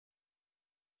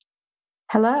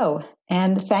Hello,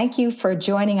 and thank you for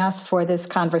joining us for this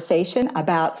conversation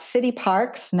about city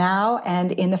parks now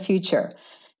and in the future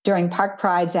during Park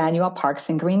Pride's annual Parks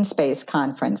and Green Space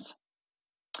Conference.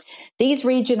 These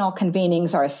regional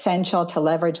convenings are essential to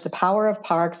leverage the power of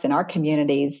parks in our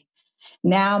communities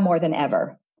now more than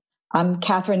ever. I'm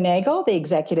Kathryn Nagel, the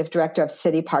Executive Director of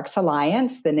City Parks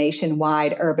Alliance, the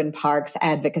nationwide urban parks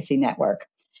advocacy network.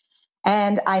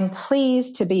 And I'm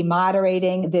pleased to be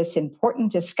moderating this important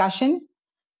discussion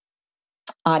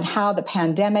on how the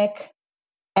pandemic,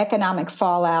 economic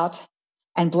fallout,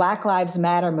 and Black Lives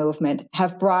Matter movement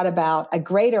have brought about a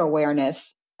greater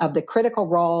awareness of the critical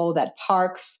role that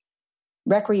parks,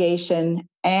 recreation,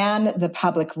 and the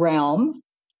public realm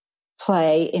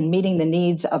play in meeting the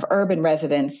needs of urban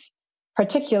residents,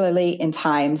 particularly in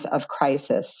times of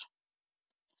crisis.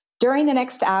 During the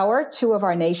next hour, two of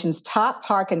our nation's top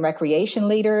park and recreation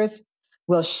leaders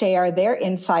will share their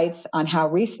insights on how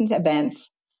recent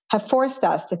events have forced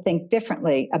us to think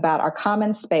differently about our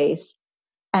common space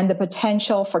and the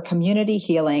potential for community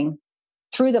healing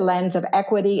through the lens of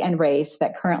equity and race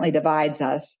that currently divides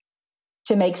us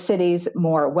to make cities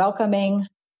more welcoming,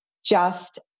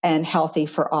 just, and healthy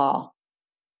for all.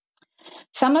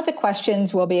 Some of the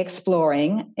questions we'll be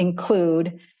exploring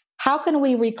include: how can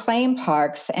we reclaim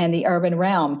parks and the urban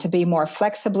realm to be more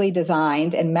flexibly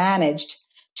designed and managed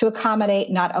to accommodate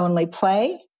not only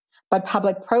play, but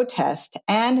public protest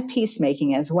and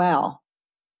peacemaking as well?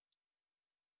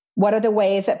 What are the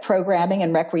ways that programming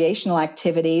and recreational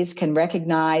activities can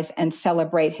recognize and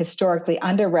celebrate historically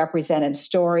underrepresented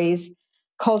stories,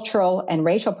 cultural and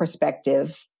racial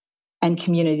perspectives, and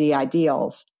community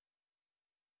ideals?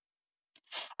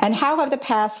 And how have the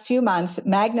past few months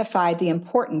magnified the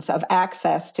importance of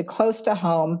access to close to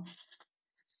home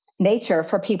nature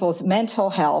for people's mental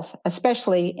health,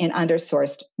 especially in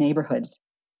undersourced neighborhoods?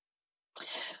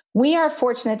 We are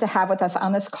fortunate to have with us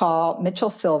on this call Mitchell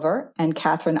Silver and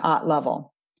Kathryn Ott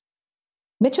Lovell.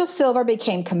 Mitchell Silver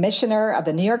became commissioner of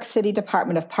the New York City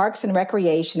Department of Parks and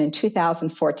Recreation in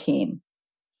 2014.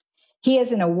 He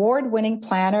is an award-winning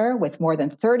planner with more than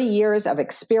 30 years of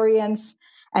experience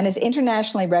and is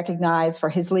internationally recognized for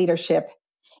his leadership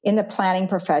in the planning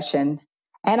profession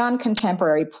and on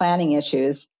contemporary planning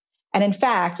issues, and in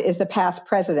fact is the past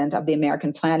president of the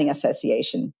American Planning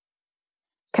Association.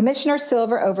 Commissioner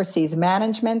Silver oversees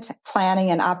management,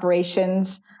 planning, and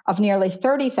operations of nearly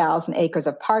 30,000 acres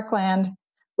of parkland,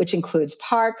 which includes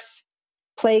parks,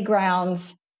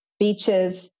 playgrounds,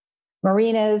 beaches,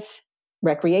 marinas,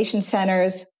 recreation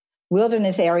centers,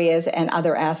 wilderness areas, and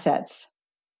other assets.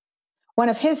 One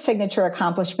of his signature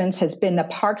accomplishments has been the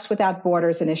Parks Without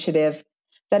Borders initiative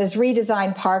that has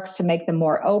redesigned parks to make them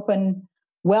more open,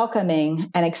 welcoming,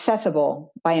 and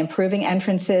accessible by improving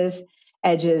entrances,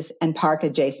 edges, and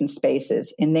park-adjacent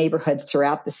spaces in neighborhoods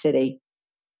throughout the city.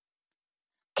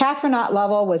 Kathryn Ott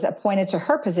Lovell was appointed to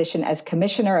her position as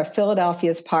Commissioner of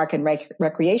Philadelphia's Park and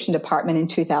Recreation Department in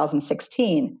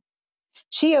 2016.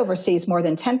 She oversees more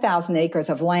than 10,000 acres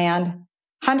of land,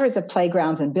 hundreds of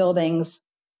playgrounds and buildings,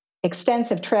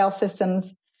 extensive trail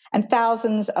systems, and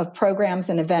thousands of programs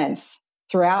and events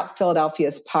throughout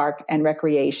Philadelphia's park and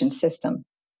recreation system.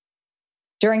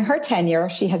 During her tenure,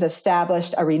 she has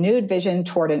established a renewed vision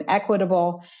toward an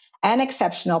equitable and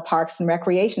exceptional parks and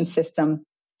recreation system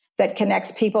that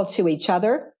connects people to each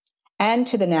other and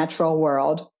to the natural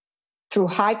world through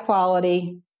high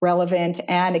quality, relevant,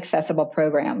 and accessible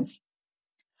programs.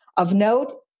 Of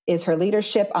note is her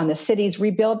leadership on the city's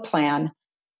rebuild plan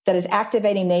that is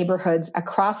activating neighborhoods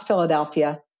across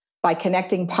Philadelphia by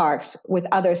connecting parks with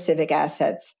other civic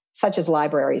assets, such as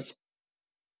libraries.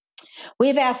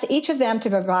 We've asked each of them to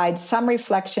provide some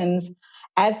reflections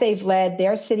as they've led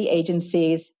their city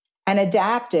agencies and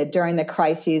adapted during the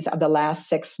crises of the last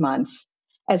 6 months,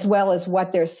 as well as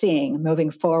what they're seeing moving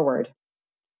forward.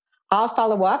 I'll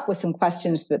follow up with some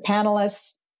questions to the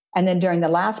panelists, and then during the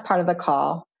last part of the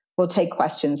call, we'll take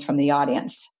questions from the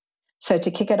audience. So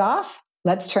to kick it off,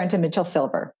 let's turn to Mitchell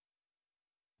Silver.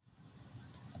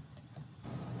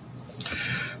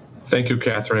 Thank you,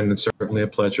 Kathryn. It's certainly a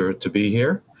pleasure to be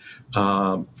here.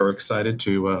 Very excited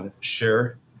to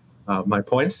share my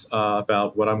points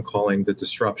about what I'm calling the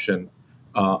disruption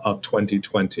of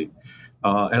 2020.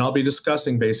 And I'll be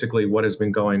discussing basically what has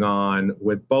been going on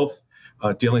with both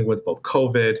dealing with both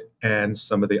COVID and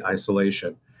some of the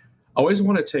isolation. I always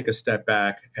want to take a step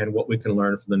back and what we can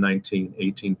learn from the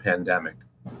 1918 pandemic.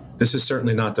 This is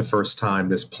certainly not the first time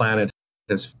this planet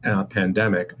has a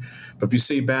pandemic, but if you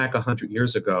see back 100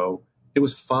 years ago, it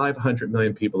was 500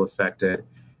 million people affected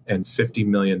and 50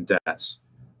 million deaths.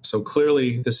 So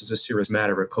clearly, this is a serious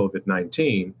matter of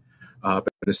COVID-19, but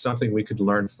it's something we could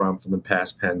learn from the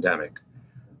past pandemic.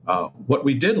 What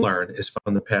we did learn is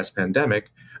from the past pandemic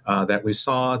that we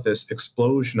saw this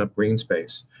explosion of green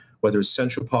space, whether it's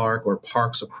Central Park or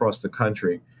parks across the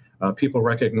country. People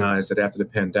recognized that after the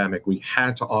pandemic, we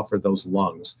had to offer those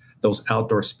lungs, those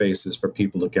outdoor spaces for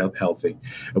people to get healthy.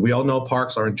 And we all know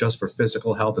parks aren't just for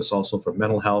physical health, it's also for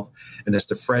mental health. And it's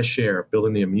the fresh air,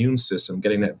 building the immune system,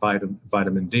 getting that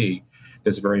vitamin D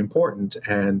that's very important.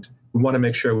 And we want to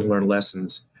make sure we learn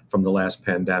lessons from the last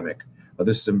pandemic.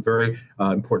 This is a very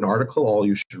important article, all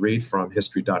you should read from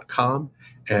history.com.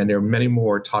 And there are many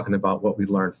more talking about what we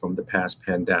learned from the past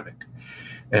pandemic.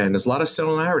 And there's a lot of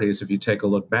similarities if you take a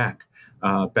look back.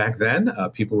 Back then,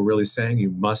 people were really saying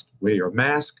you must wear your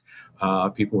mask.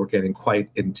 People were getting quite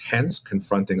intense,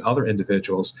 confronting other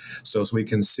individuals. So as we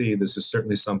can see, this is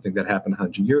certainly something that happened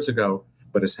 100 years ago,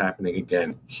 but is happening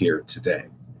again here today.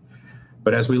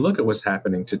 But as we look at what's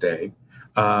happening today,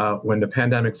 when the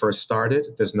pandemic first started,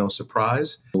 there's no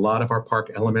surprise. A lot of our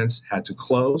park elements had to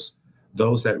close.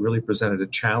 Those that really presented a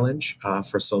challenge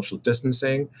for social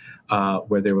distancing,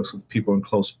 where there was people in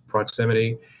close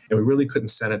proximity, and we really couldn't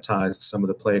sanitize some of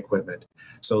the play equipment.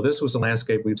 So this was a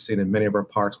landscape we've seen in many of our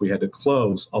parks. We had to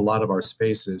close a lot of our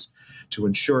spaces to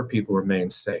ensure people remain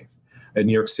safe. In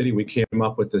New York City, we came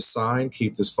up with this sign,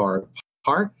 "Keep this far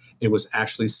apart." It was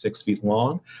actually 6 feet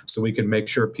long, so we could make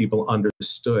sure people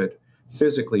understood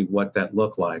physically what that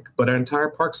looked like. But our entire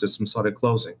park system started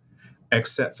closing,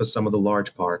 except for some of the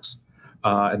large parks.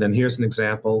 And then here's an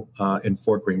example in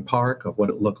Fort Greene Park of what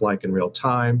it looked like in real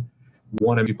time.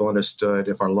 People understood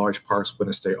if our large parks were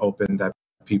going to stay open, that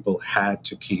people had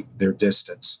to keep their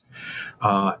distance.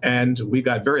 And we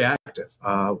got very active.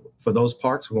 For those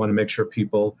parks, we want to make sure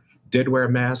people did wear a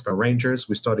mask. Our rangers,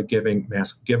 we started giving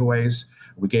mask giveaways.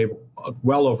 We gave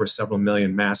well over several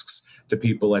million masks to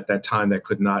people at that time that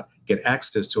could not get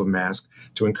access to a mask,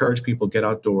 to encourage people to get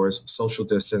outdoors, social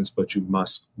distance, but you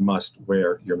must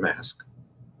wear your mask.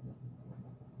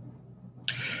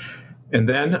 And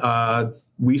then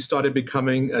we started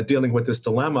dealing with this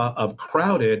dilemma of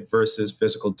crowded versus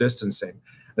physical distancing.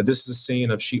 Now, this is a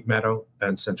scene of Sheep Meadow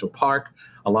and Central Park.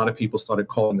 A lot of people started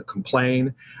calling to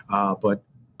complain, but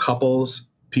couples,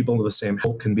 people of the same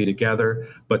household can be together,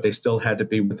 but they still had to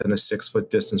be within a 6-foot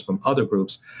distance from other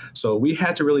groups. So we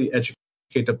had to really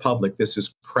educate the public. This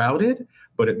is crowded,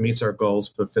 but it meets our goals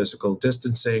for physical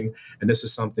distancing. And this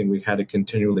is something we had to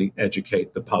continually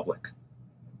educate the public.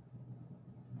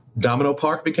 Domino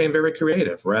Park became very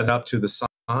creative. Right up to the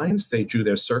signs, they drew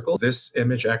their circle. This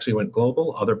image actually went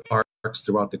global. Other parks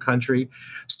throughout the country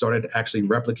started actually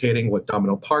replicating what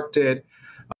Domino Park did.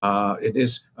 It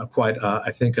is quite,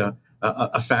 I think,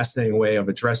 a fascinating way of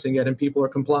addressing it, and people are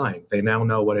complying. They now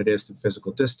know what it is to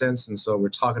physical distance, and so we're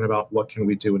talking about what can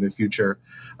we do in the future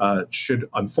should,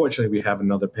 unfortunately, we have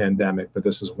another pandemic, but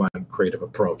this is one creative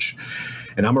approach.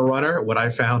 And I'm a runner. What I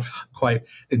found quite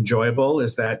enjoyable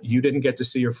is that you didn't get to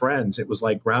see your friends. It was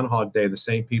like Groundhog Day, the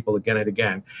same people again and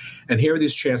again. And here are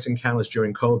these chance encounters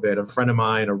during COVID. A friend of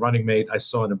mine, a running mate I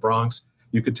saw in the Bronx,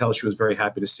 you could tell she was very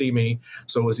happy to see me.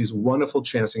 So it was these wonderful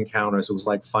chance encounters. It was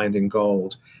like finding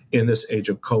gold in this age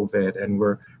of COVID. And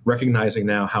we're recognizing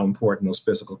now how important those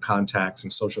physical contacts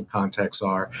and social contacts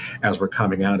are as we're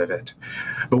coming out of it.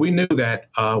 But we knew that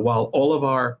while all of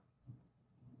our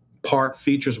park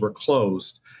features were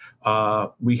closed,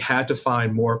 we had to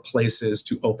find more places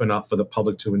to open up for the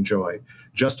public to enjoy.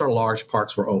 Just our large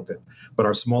parks were open, but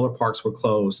our smaller parks were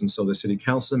closed. And so the city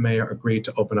council and mayor agreed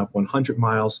to open up 100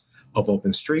 miles of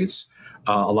open streets.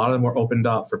 A lot of them were opened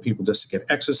up for people just to get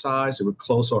exercise. It would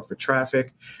close off for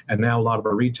traffic. And now a lot of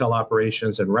our retail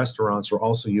operations and restaurants were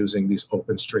also using these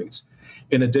open streets.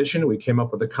 In addition, we came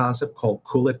up with a concept called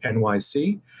Cool It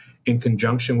NYC. In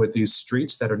conjunction with these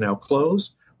streets that are now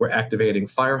closed, we're activating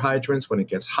fire hydrants when it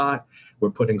gets hot.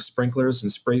 We're putting sprinklers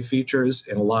and spray features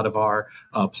in a lot of our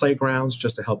playgrounds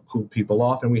just to help cool people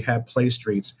off. And we have play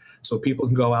streets so people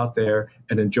can go out there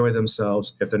and enjoy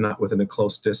themselves if they're not within a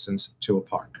close distance to a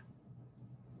park.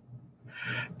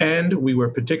 And we were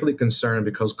particularly concerned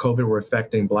because COVID were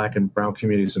affecting Black and brown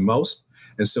communities the most.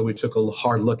 And so we took a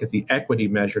hard look at the equity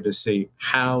measure to see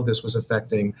how this was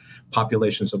affecting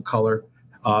populations of color.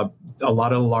 A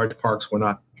lot of the large parks were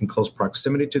not in close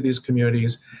proximity to these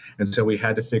communities, and so we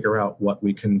had to figure out what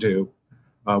we can do.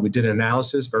 We did an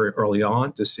analysis very early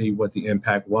on to see what the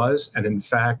impact was, and in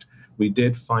fact, we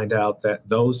did find out that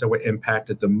those that were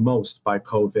impacted the most by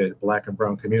COVID, Black and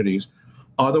brown communities,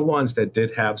 are the ones that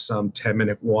did have some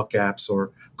 10-minute walk gaps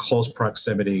or close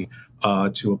proximity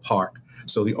to a park.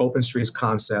 So the open streets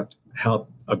concept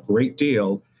helped a great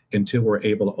deal until we're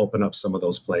able to open up some of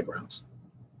those playgrounds.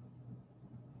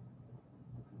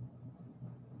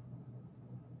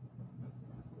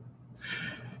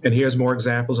 And here's more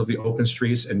examples of the open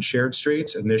streets and shared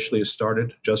streets. Initially, it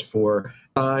started just for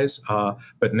size,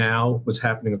 but now what's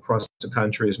happening across the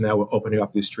country is now we're opening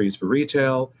up these streets for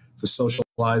retail, for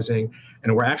socializing,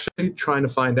 and we're actually trying to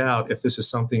find out if this is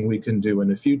something we can do in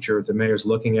the future. The mayor's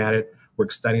looking at it. We're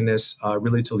extending this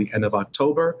really till the end of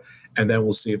October, and then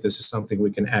we'll see if this is something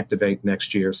we can activate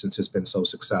next year since it's been so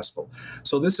successful.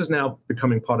 So this is now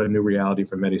becoming part of a new reality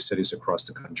for many cities across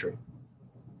the country.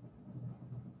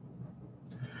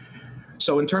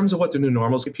 So in terms of what the new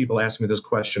normal is, people ask me this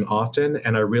question often,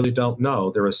 and I really don't know.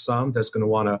 There are some that's going to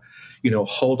want to,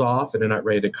 hold off and they're not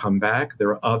ready to come back. There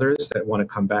are others that want to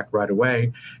come back right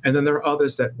away. And then there are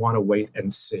others that want to wait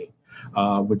and see.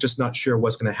 We're just not sure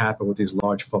what's going to happen with these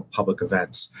large public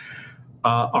events.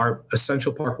 Our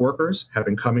essential park workers have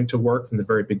been coming to work from the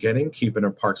very beginning, keeping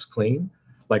our parks clean.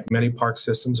 Like many park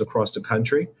systems across the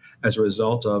country, as a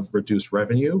result of reduced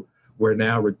revenue, we're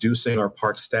now reducing our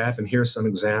park staff, and here's some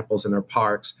examples in our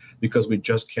parks because we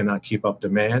just cannot keep up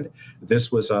demand.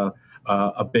 This was a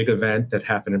big event that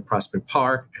happened in Prospect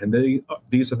Park, and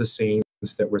these are the scenes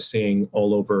that we're seeing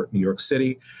all over New York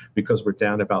City because we're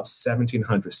down about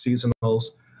 1,700 seasonals.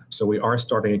 So we are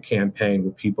starting a campaign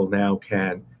where people now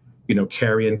can,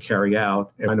 carry in, carry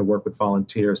out, and trying to work with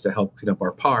volunteers to help clean up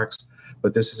our parks.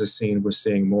 But this is a scene we're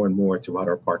seeing more and more throughout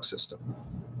our park system.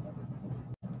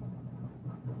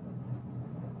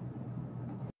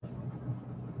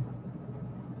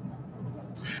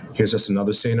 Here's just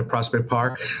another scene at Prospect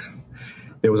Park.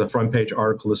 There was a front page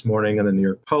article this morning in the New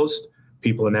York Post.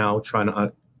 People are now trying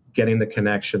to getting the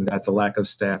connection that the lack of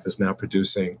staff is now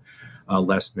producing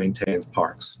less maintained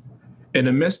parks. In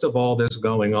the midst of all this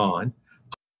going on,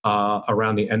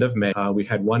 around the end of May, we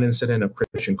had one incident of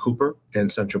Christian Cooper in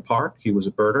Central Park. He was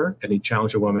a birder, and he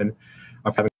challenged a woman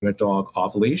of having a dog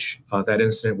off leash. That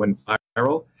incident went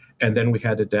viral, and then we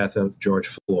had the death of George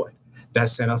Floyd. That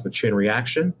sent off a chain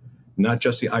reaction. Not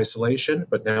just the isolation,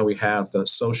 but now we have the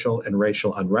social and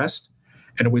racial unrest.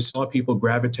 And we saw people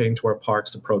gravitating to our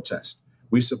parks to protest.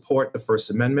 We support the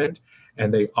First Amendment,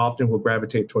 and they often will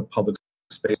gravitate toward public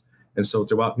space. And so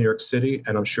throughout New York City,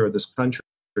 and I'm sure this country,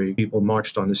 people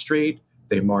marched on the street,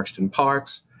 they marched in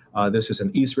parks. This is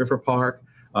an East River Park.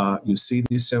 You see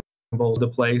these symbols of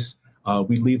the place.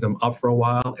 We leave them up for a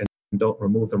while and don't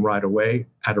remove them right away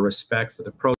out of respect for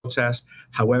the protest.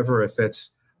 However, if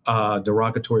it's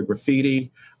derogatory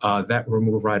graffiti, that will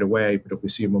remove right away. But if we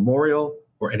see a memorial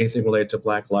or anything related to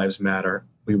Black Lives Matter,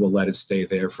 we will let it stay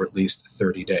there for at least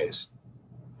 30 days.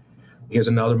 Here's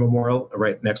another memorial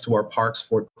right next to our parks,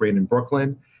 Fort Greene in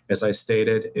Brooklyn. As I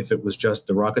stated, if it was just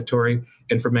derogatory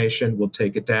information, we'll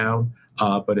take it down.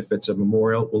 But if it's a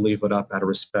memorial, we'll leave it up out of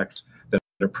respect that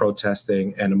they're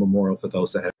protesting and a memorial for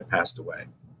those that have passed away.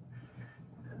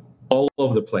 All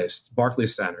over the place,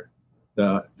 Barclays Center.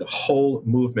 The whole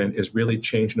movement is really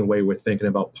changing the way we're thinking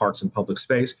about parks and public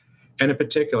space, and in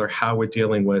particular, how we're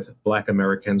dealing with Black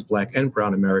Americans, Black and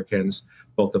Brown Americans,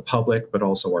 both the public, but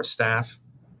also our staff.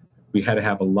 We had to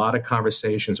have a lot of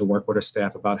conversations and work with our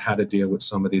staff about how to deal with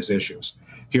some of these issues.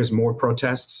 Here's more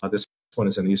protests. This one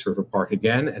is in East River Park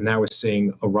again, and now we're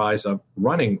seeing a rise of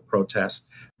running protests,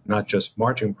 not just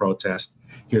marching protests.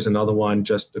 Here's another one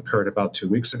just occurred about 2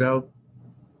 weeks ago.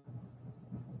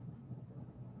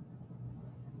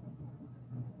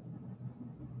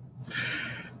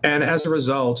 And as a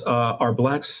result, our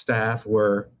Black staff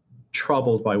were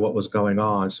troubled by what was going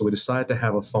on. So we decided to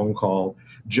have a phone call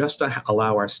just to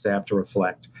allow our staff to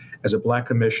reflect. As a Black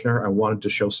commissioner, I wanted to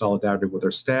show solidarity with our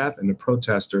staff and the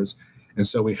protesters. And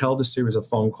so we held a series of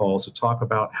phone calls to talk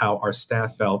about how our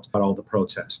staff felt about all the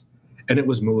protests. And it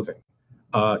was moving.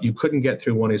 You couldn't get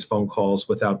through one of these phone calls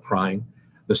without crying.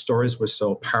 The stories were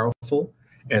so powerful.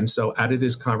 And so out of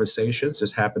these conversations,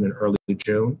 this happened in early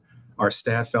June, our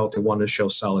staff felt they wanted to show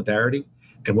solidarity.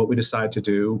 And what we decided to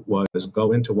do was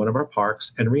go into one of our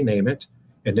parks and rename it.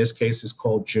 In this case, it's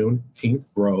called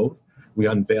Juneteenth Grove. We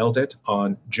unveiled it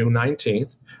on June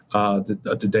 19th.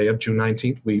 The day of June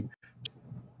 19th, we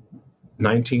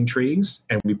 19 trees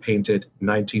and we painted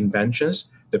 19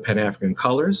 benches, the Pan-African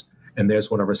colors. And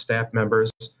there's one of our staff members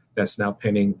that's now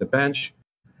painting the bench.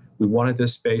 We wanted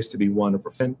this space to be one of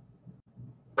our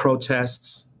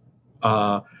protests,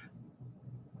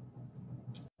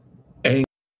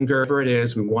 whatever it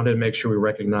is, we wanted to make sure we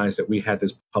recognize that we had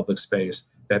this public space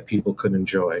that people could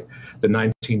enjoy. The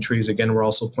 19 trees, again, were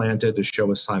also planted to show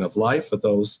a sign of life for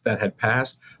those that had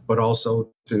passed, but also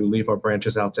to leave our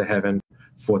branches out to heaven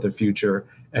for the future.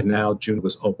 And now June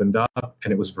was opened up,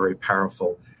 and it was very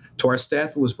powerful. To our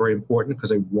staff, it was very important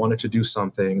because they wanted to do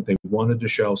something. They wanted to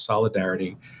show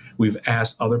solidarity. We've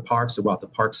asked other parks throughout the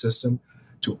park system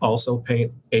to also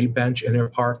paint a bench in their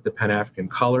park, the Pan-African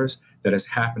colors that has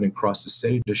happened across the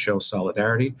city to show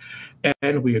solidarity.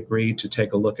 And we agreed to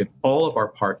take a look at all of our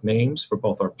park names for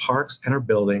both our parks and our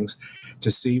buildings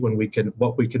to see what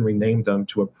we can rename them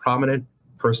to a prominent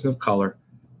person of color,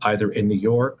 either in New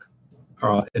York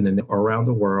or around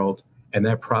the world. And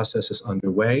that process is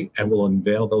underway, and we'll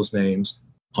unveil those names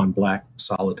on Black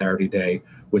Solidarity Day,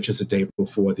 which is the day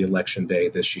before the election day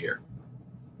this year.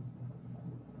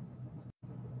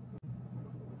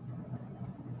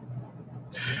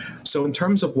 So in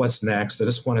terms of what's next, I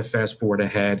just want to fast forward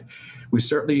ahead. We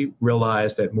certainly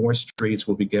realize that more streets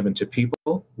will be given to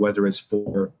people, whether it's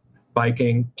for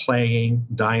biking, playing,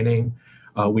 dining.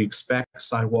 We expect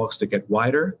sidewalks to get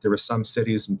wider. There are some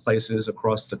cities and places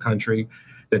across the country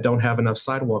that don't have enough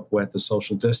sidewalk width to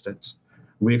social distance.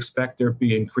 We expect there to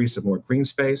be an increase of more green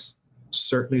space.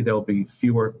 Certainly there'll be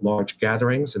fewer large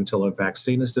gatherings until a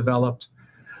vaccine is developed.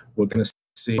 We're going to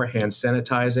see more hand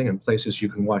sanitizing and places you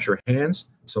can wash your hands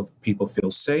so people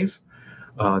feel safe.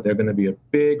 There's going to be a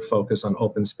big focus on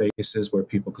open spaces where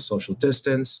people can social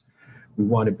distance. We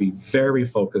want to be very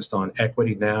focused on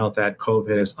equity now that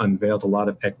COVID has unveiled a lot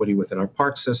of equity within our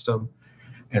park system.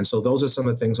 And so those are some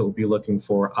of the things that we'll be looking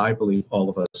for, I believe, all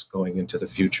of us going into the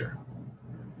future.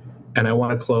 And I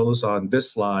want to close on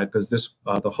this slide because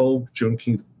the whole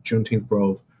Juneteenth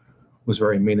Grove was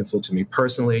very meaningful to me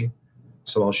personally.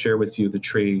 So I'll share with you the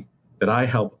tree that I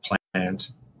helped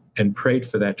plant and prayed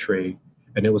for that tree.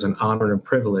 And it was an honor and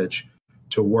privilege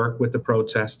to work with the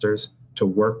protesters, to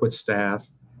work with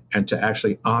staff, and to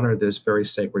actually honor this very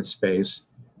sacred space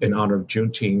in honor of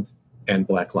Juneteenth and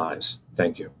Black lives.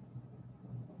 Thank you.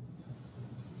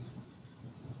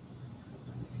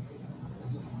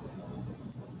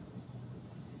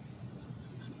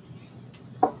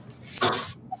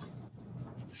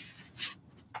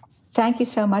 Thank you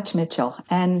so much, Mitchell.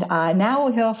 And now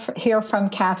we'll hear from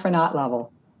Kathryn Ott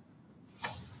Lovell.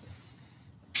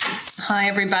 Hi,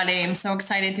 everybody. I'm so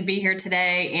excited to be here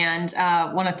today and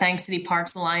want to thank City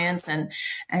Parks Alliance and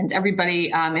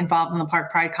everybody involved in the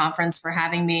Park Pride Conference for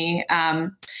having me.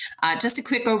 Just a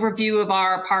quick overview of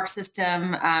our park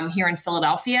system here in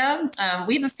Philadelphia.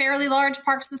 We have a fairly large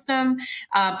park system,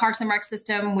 Parks and Rec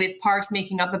system, with parks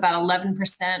making up about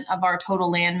 11% of our total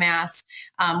land mass.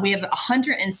 We have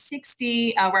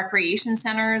 160 recreation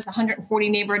centers, 140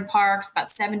 neighborhood parks,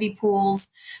 about 70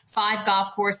 pools, 5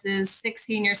 golf courses, 6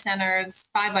 senior centers,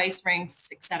 5 ice rinks,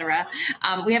 etc.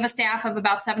 We have a staff of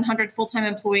about 700 full-time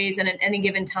employees and at any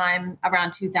given time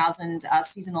around 2,000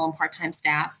 seasonal and part-time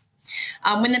staff.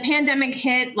 When the pandemic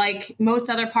hit, like most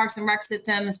other parks and rec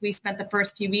systems, we spent the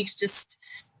first few weeks just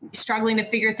struggling to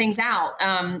figure things out.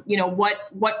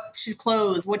 What should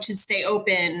close, what should stay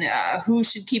open, who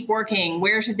should keep working,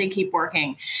 where should they keep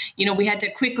working? We had to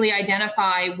quickly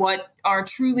identify what our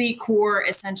truly core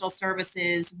essential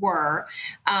services were.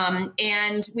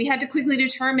 And we had to quickly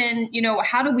determine,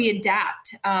 how do we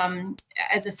adapt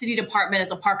as a city department, as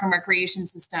a park and recreation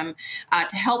system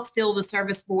to help fill the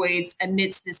service voids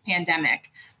amidst this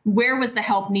pandemic? Where was the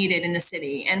help needed in the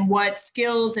city? And what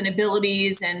skills and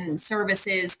abilities and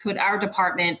services could our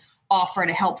department offer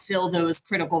to help fill those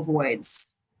critical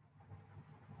voids?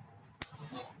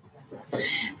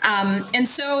 And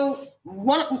so,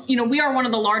 we are one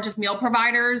of the largest meal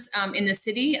providers in the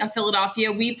city of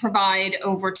Philadelphia. We provide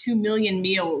over 2 million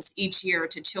meals each year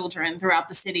to children throughout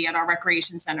the city at our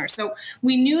recreation center. So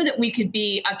we knew that we could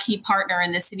be a key partner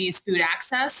in the city's food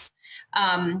access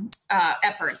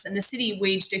efforts. And the city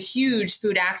waged a huge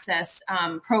food access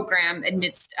program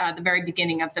amidst the very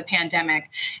beginning of the pandemic.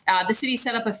 The city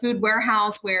set up a food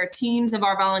warehouse where teams of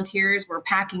our volunteers were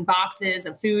packing boxes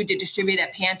of food to distribute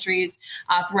at pantries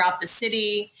throughout the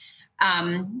city.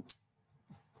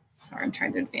 Sorry, I'm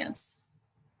trying to advance.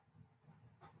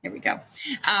 There we go.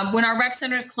 When our rec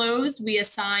centers closed, we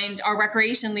assigned our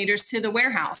recreation leaders to the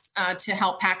warehouse to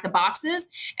help pack the boxes.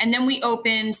 And then we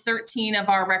opened 13 of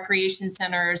our recreation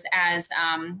centers as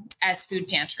food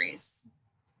pantries.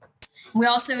 We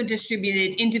also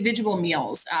distributed individual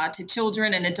meals to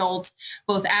children and adults,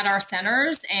 both at our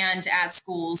centers and at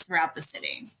schools throughout the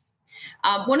city.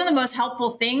 One of the most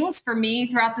helpful things for me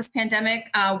throughout this pandemic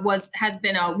has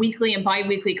been a weekly and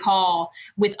biweekly call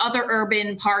with other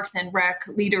urban parks and rec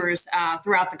leaders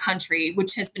throughout the country,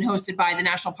 which has been hosted by the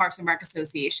National Parks and Rec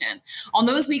Association. On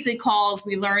those weekly calls,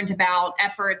 we learned about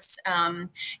efforts,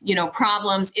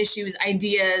 problems, issues,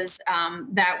 ideas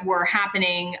that were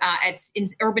happening in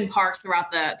urban parks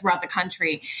throughout the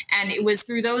country. And it was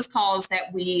through those calls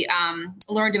that we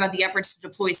learned about the efforts to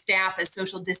deploy staff as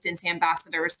social distance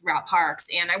ambassadors throughout throughout parks.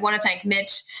 And I want to thank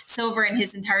Mitch Silver and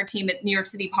his entire team at New York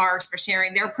City Parks for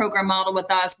sharing their program model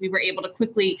with us. We were able to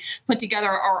quickly put together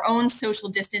our own social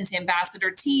distance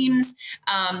ambassador teams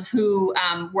who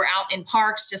were out in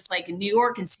parks, just like in New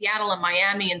York and Seattle and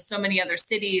Miami and so many other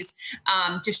cities,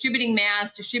 distributing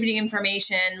masks, distributing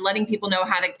information, letting people know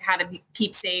how to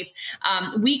keep safe.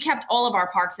 We kept all of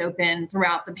our parks open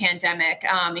throughout the pandemic,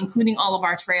 including all of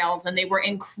our trails, and they were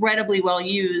incredibly well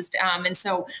used. And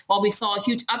so while we saw a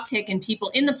huge uptick in people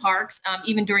in the parks,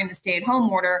 even during the stay-at-home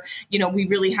order, we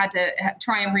really had to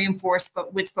try and reinforce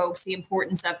with folks the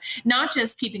importance of not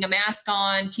just keeping a mask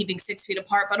on, keeping 6 feet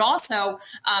apart, but also,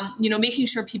 making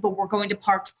sure people were going to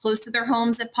parks close to their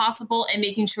homes if possible, and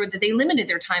making sure that they limited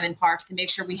their time in parks to make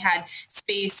sure we had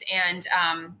space and,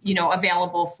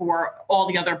 available for all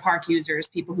the other park users,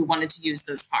 people who wanted to use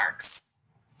those parks.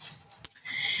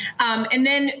 And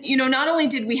then, not only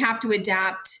did we have to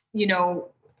adapt,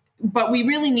 but we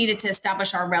really needed to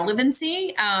establish our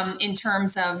relevancy in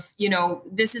terms of,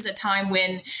 this is a time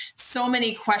when so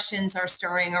many questions are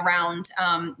stirring around,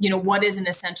 what is an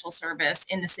essential service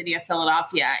in the city of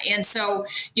Philadelphia? And so,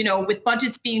 with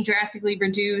budgets being drastically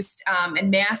reduced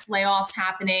and mass layoffs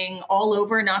happening all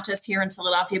over, not just here in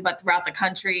Philadelphia, but throughout the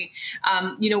country,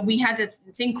 we had to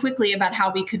think quickly about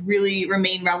how we could really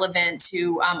remain relevant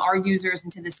to our users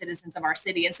and to the citizens of our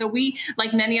city. And so we,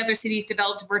 like many other cities,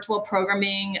 developed virtual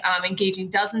programming, engaging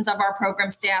dozens of our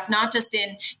program staff, not just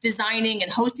in designing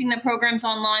and hosting the programs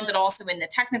online, but also in the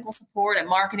technical support and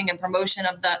marketing and promotion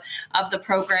of the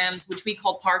programs, which we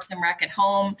called Parks and Rec at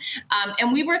Home.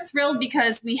 And we were thrilled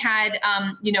because we had,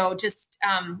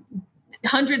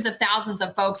 hundreds of thousands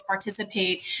of folks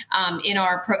participate in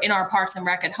our Parks and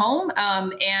Rec at Home,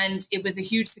 and it was a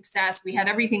huge success. We had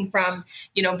everything from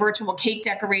virtual cake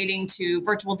decorating to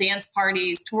virtual dance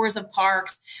parties, tours of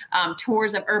parks,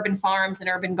 tours of urban farms and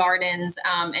urban gardens,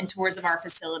 and tours of our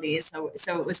facilities.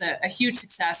 So it was a huge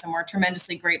success, and we're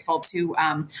tremendously grateful to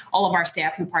all of our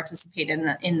staff who participated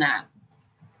in that.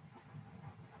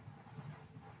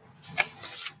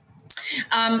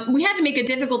 We had to make a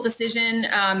difficult decision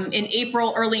in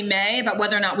April, early May about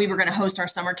whether or not we were going to host our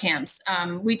summer camps.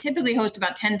 We typically host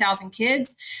about 10,000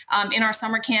 kids in our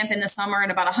summer camp in the summer at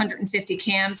about 150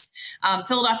 camps.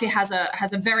 Philadelphia has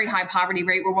a very high poverty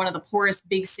rate. We're one of the poorest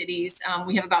big cities.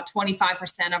 We have about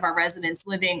 25% of our residents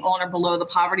living on or below the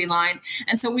poverty line.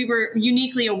 And so we were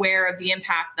uniquely aware of the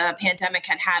impact the pandemic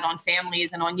had on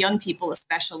families and on young people,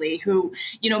 especially who,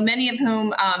 many of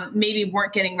whom maybe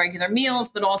weren't getting regular meals,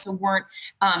 but also weren't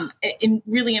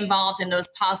really involved in those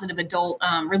positive adult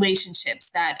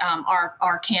relationships that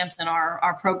our camps and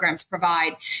our programs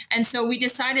provide. And so we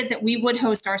decided that we would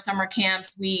host our summer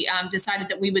camps. We decided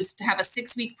that we would have a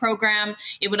 6-week program.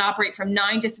 It would operate from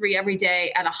 9 to 3 every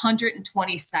day at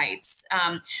 120 sites.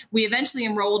 We eventually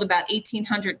enrolled about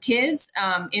 1,800 kids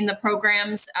in the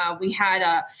programs. We had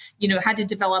had to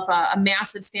develop a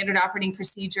massive standard operating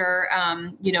procedure,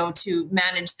 to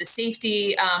manage the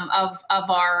safety of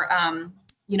our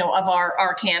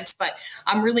camps. But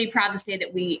I'm really proud to say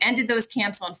that we ended those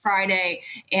camps on Friday,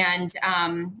 and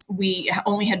we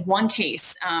only had one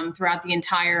case throughout the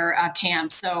entire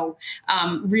camp. So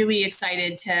really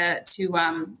excited to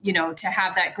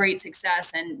have that great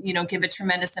success, and give a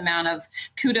tremendous amount of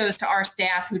kudos to our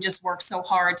staff who just worked so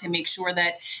hard to make sure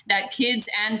that kids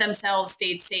and themselves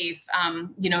stayed safe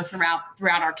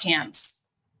throughout our camps.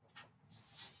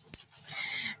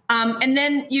 And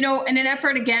then, in an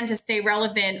effort, again, to stay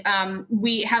relevant,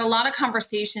 we had a lot of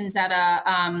conversations at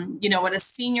a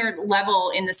senior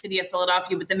level in the city of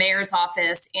Philadelphia with the mayor's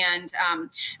office and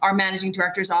our managing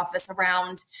director's office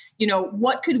around,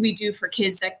 what could we do for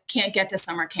kids that can't get to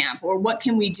summer camp, or what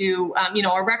can we do?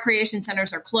 Our recreation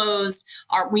centers are closed.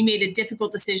 We made a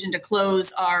difficult decision to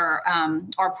close our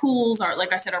pools.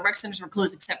 Like I said, our rec centers were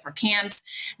closed except for camps.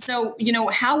 So,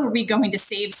 how are we going to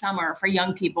save summer for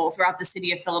young people throughout the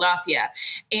city of Philadelphia?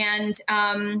 And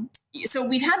so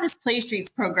we've had this Play Streets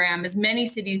program, as many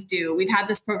cities do. We've had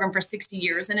this program for 60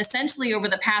 years. And essentially over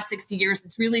the past 60 years,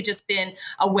 it's really just been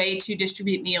a way to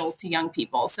distribute meals to young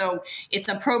people. So it's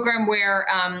a program where,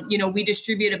 we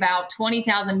distribute about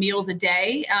 20,000 meals a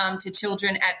day to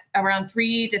children at around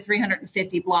 3 to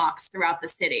 350 blocks throughout the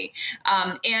city.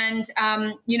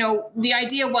 The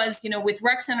idea was, with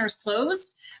rec centers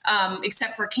closed,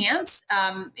 except for camps.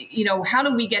 How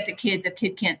do we get to kids if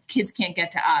kids can't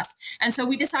get to us? And so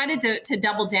we decided to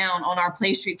double down on our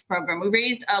Play Streets program. We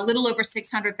raised a little over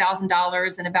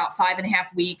 $600,000 in about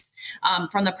 5.5 weeks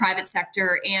from the private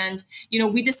sector. And,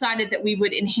 we decided that we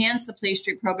would enhance the Play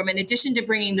Street program. In addition to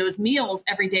bringing those meals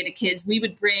every day to kids, we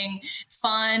would bring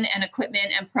fun and equipment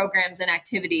and programs and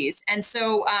activities. And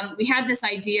so we had this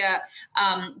idea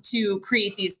to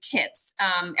create these kits,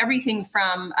 everything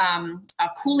from a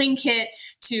cooling kit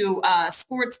to a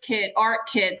sports kit, art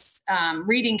kits,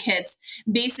 reading kits,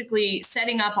 basically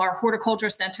setting up our horticulture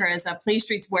center as a Play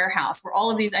Streets warehouse where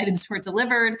all of these items were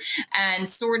delivered and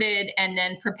sorted and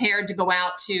then prepared to go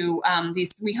out to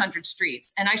these 300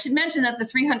 streets. And I should mention that the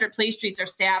 300 Play Streets are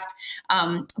staffed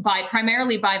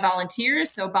primarily by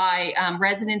volunteers, so by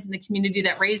residents in the community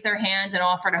that raise their hand and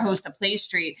offer to host a Play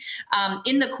Street.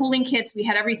 In the cooling kits, we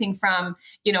had everything from,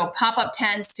 pop-up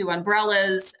tents to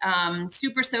umbrellas,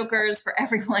 super soakers for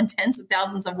everyone, tens of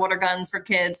thousands of water guns for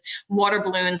kids, water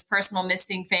balloons, personal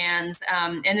misting fans.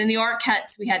 And in the art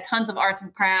kits, we had tons of arts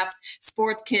and crafts,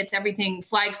 sports kits, everything,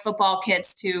 flag football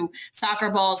kits to soccer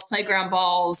balls, playground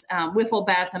balls, wiffle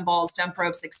bats and balls, jump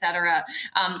ropes, etc.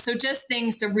 So just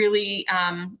things to really,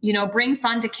 bring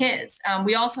fun to kids.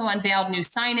 We also unveiled new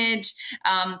signage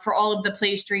for all of the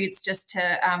Play Streets just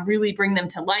to really bring them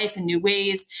to life in new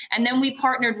ways. And then we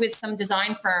partnered with some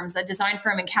design firms, a design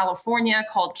firm in California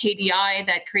called KDI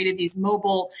that created these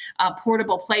mobile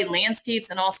portable play landscapes,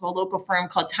 and also a local firm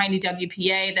called Tiny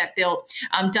WPA that built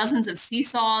dozens of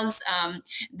seesaws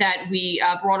that we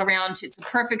brought around. It's a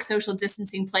perfect social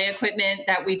distancing play equipment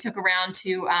that we took around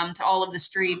to all of the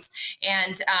streets.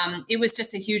 And it was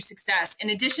just a huge success. In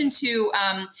addition to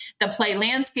the play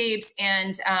landscapes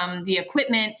and the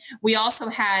equipment, we also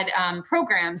had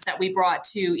programs that we brought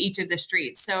to each of the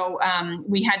streets. So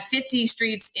we had 50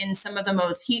 streets in some of the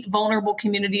most heat vulnerable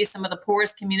communities, some of the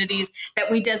poorest communities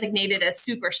that we designated as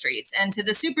super streets. And to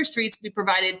the super streets, we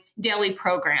provided daily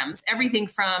programs, everything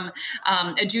from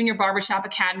a junior barbershop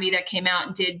academy that came out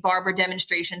and did barber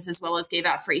demonstrations as well as gave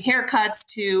out free haircuts,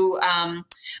 to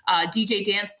DJ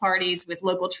dance parties with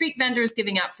local treat vendors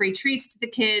giving out free treats to the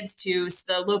kids, to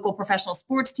the local professional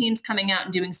sports teams coming out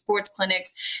and doing sports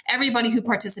clinics. Everybody who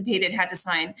participated had to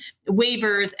sign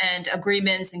waivers and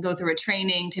agreements and go through a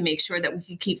training to make sure that we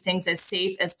could keep things as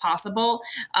safe as possible.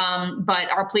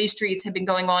 But our Play Streets have been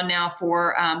going on now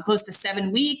for close to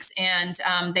 7 weeks, and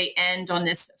they end on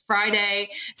this Friday.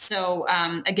 So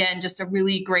again, just a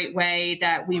really great way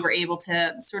that we were able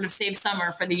to sort of save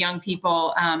summer for the young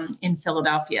people in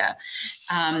Philadelphia.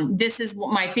 This is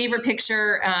my favorite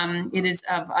picture. It is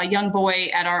of a young boy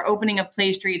at our opening of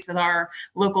Play Streets with our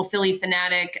local Philly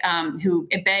fanatic who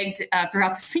begged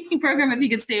throughout the speaking program if he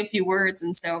could say a few words.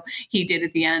 And so he did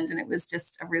at the end, and it was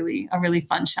just a really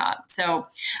fun shot. So,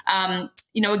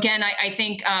 again, I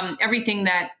think everything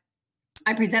that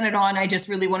I presented on, I just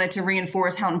really wanted to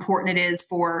reinforce how important it is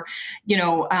for,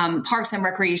 parks and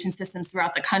recreation systems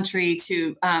throughout the country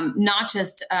to not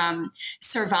just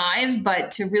survive, but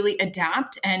to really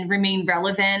adapt and remain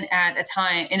relevant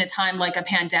in a time like a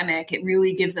pandemic. It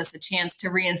really gives us a chance to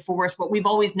reinforce what we've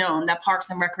always known, that parks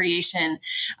and recreation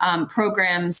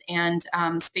programs and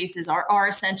spaces are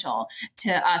essential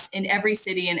to us in every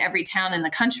city and every town in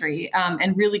the country,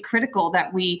 and really critical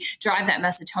that we drive that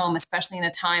message home, especially in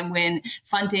a time when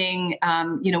funding,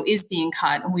 is being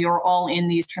cut, and we are all in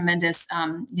these tremendous,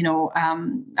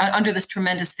 under this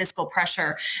tremendous fiscal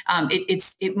pressure.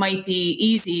 It might be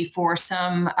easy for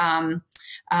some,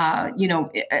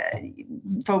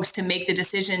 folks to make the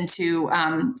decision to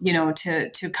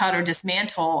cut or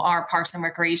dismantle our parks and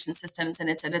recreation systems, and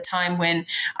it's at a time when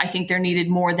I think they're needed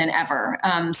more than ever.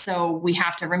 So we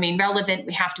have to remain relevant,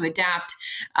 we have to adapt,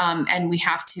 and we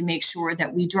have to make sure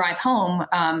that we drive home,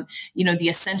 the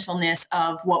essentialness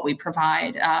of what we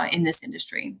provide in this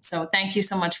industry. So thank you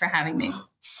so much for having me.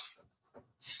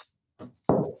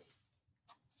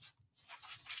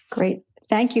 Great.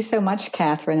 Thank you so much,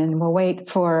 Kathryn. And we'll wait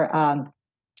for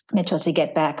Mitchell to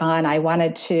get back on. I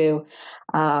wanted to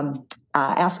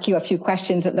ask you a few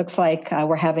questions. It looks like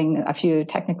we're having a few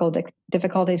technical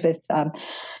difficulties with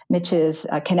Mitch's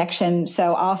connection.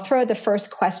 So I'll throw the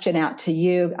first question out to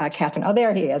you, Kathryn. Oh,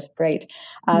 there he is. Great.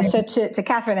 So to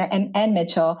Kathryn and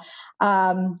Mitchell,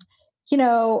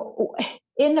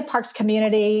 in the parks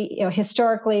community,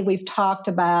 historically, we've talked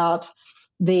about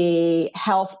the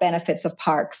health benefits of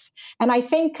parks. And I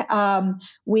think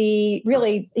we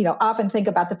really, often think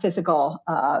about the physical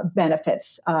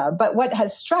benefits. But what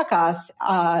has struck us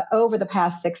over the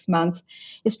past 6 months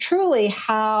is truly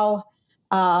how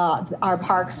our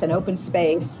parks and open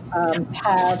space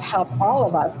have helped all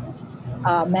of us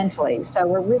mentally. So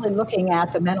we're really looking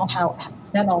at the mental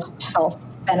health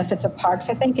benefits of parks,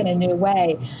 I think, in a new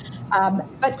way.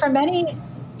 But for many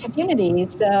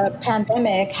communities, the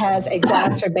pandemic has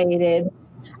exacerbated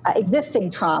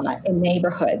existing trauma in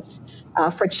neighborhoods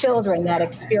for children that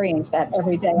experience that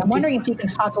every day. I'm wondering if you can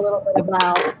talk a little bit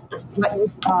about what you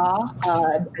saw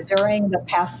during the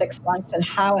past 6 months and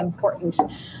how important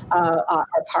our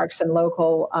parks and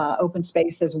local open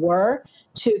spaces were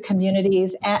to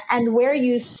communities, and where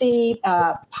you see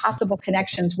possible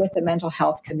connections with the mental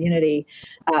health community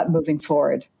moving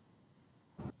forward.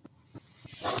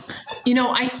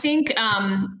 I think,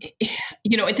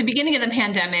 at the beginning of the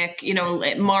pandemic,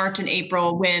 March and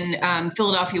April, when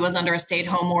Philadelphia was under a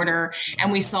stay-at-home order,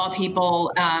 and we saw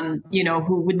people,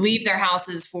 who would leave their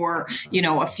houses for,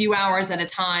 a few hours at a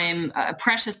time, a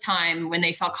precious time when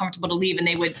they felt comfortable to leave, and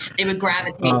they would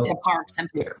gravitate to parks and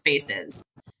public spaces.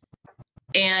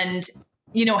 And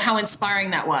how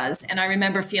inspiring that was. And I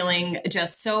remember feeling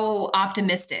just so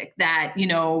optimistic that,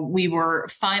 we were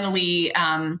finally,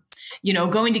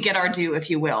 going to get our due, if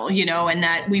you will, and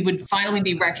that we would finally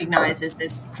be recognized as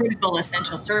this critical,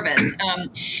 essential service. And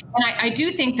I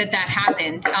do think that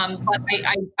happened.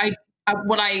 But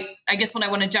what I guess what I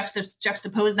want to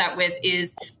juxtapose that with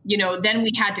is, then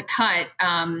we had to cut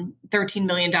 $13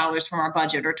 million from our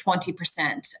budget, or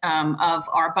 20% of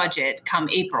our budget come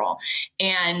April.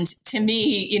 And to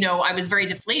me, I was very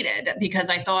deflated, because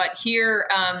I thought here,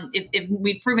 if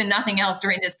we've proven nothing else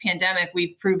during this pandemic,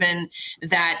 we've proven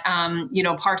that,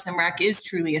 Parks and Rec is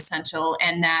truly essential,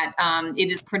 and that it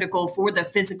is critical for the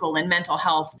physical and mental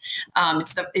health.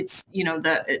 It's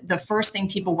the first thing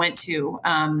people went to,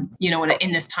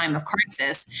 in this time of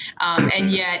crisis.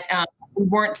 And yet we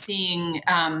weren't seeing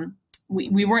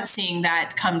we weren't seeing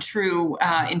that come true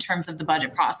in terms of the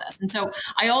budget process. And so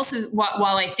I also,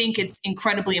 while I think it's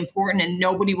incredibly important, and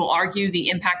nobody will argue the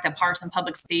impact that parks and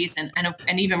public space and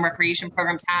even recreation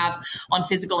programs have on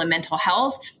physical and mental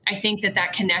health, I think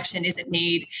that connection isn't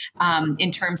made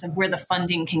in terms of where the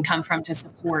funding can come from to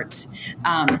support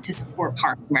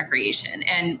park and recreation.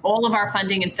 And all of our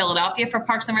funding in Philadelphia for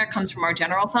Parks and Rec comes from our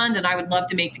general fund. And I would love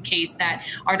to make the case that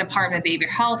our Department of Behavioral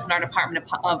Health and our Department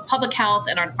of Public Health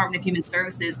and our Department of Human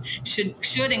Services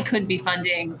should and could be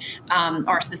funding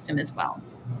our system as well.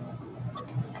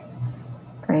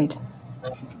 Great.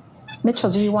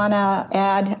 Mitchell, do you want to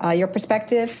add your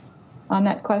perspective on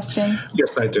that question?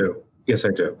 Yes, I do.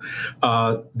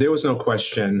 There was no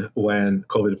question when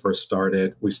COVID first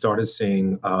started. We started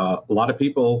seeing a lot of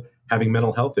people having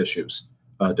mental health issues,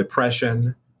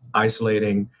 depression,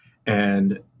 isolating,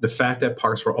 and the fact that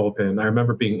parks were open. I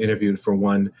remember being interviewed for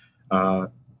one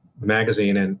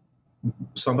magazine, and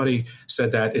somebody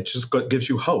said that it just gives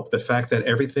you hope. The fact that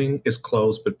everything is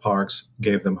closed but parks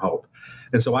gave them hope.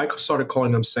 And so I started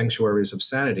calling them sanctuaries of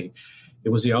sanity. It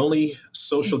was the only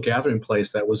social gathering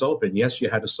place that was open. Yes,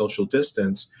 you had to social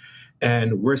distance.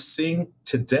 And we're seeing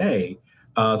today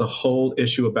the whole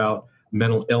issue about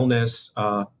mental illness,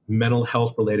 mental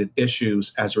health related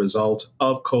issues as a result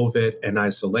of COVID and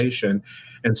isolation.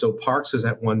 And so parks is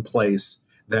at one place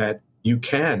that you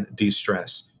can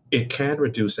de-stress. It can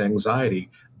reduce anxiety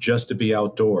just to be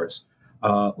outdoors.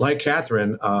 Like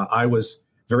Kathryn, I was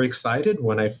very excited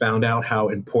when I found out how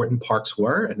important parks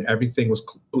were, and everything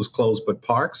was closed but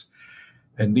parks.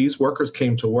 And these workers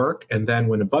came to work. And then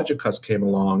when the budget cuts came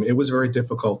along, it was very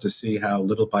difficult to see how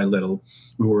little by little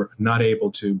we were not able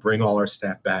to bring all our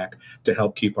staff back to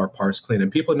help keep our parks clean.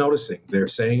 And people are noticing. They're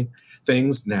saying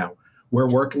things now. We're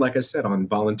working, like I said, on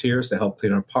volunteers to help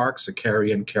clean our parks, to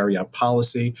carry in, carry out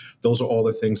policy. Those are all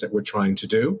the things that we're trying to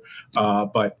do.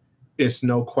 But it's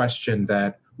no question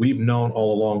that we've known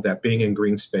all along that being in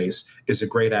green space is a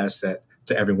great asset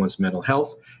to everyone's mental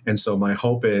health. And so my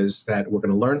hope is that we're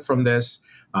going to learn from this,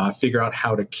 figure out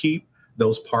how to keep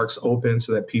those parks open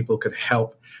so that people could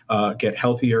help get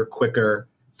healthier, quicker,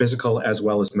 physical as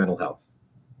well as mental health.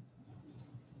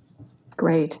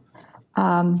 Great.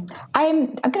 I'm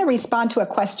going to respond to a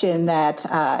question that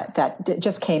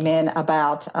just came in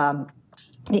about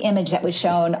the image that was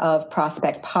shown of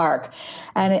Prospect Park,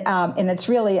 and it's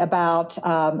really about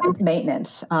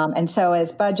maintenance. And so,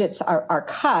 as budgets are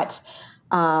cut,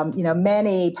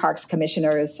 many parks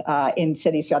commissioners in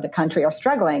cities throughout the country are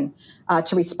struggling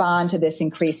to respond to this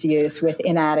increased use with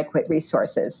inadequate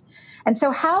resources. And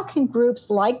so, how can groups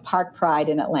like Park Pride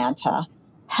in Atlanta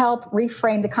help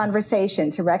reframe the conversation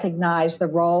to recognize the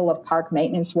role of park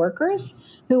maintenance workers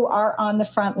who are on the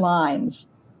front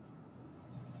lines?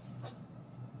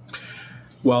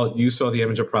 Well, you saw the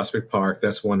image of Prospect Park.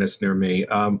 That's one that's near me.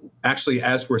 Actually,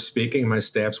 as we're speaking, my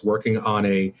staff's working on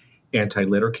a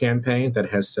anti-litter campaign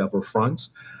that has several fronts.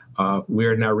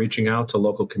 We're now reaching out to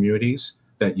local communities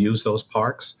that use those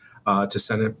parks to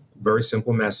send a very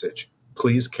simple message.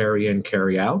 Please carry in,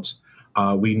 carry out.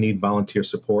 We need volunteer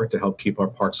support to help keep our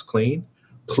parks clean.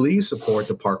 Please support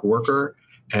the park worker.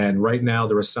 And right now,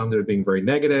 there are some that are being very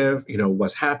negative.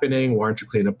 What's happening? Why aren't you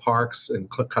cleaning the parks and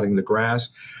cutting the grass?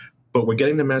 But we're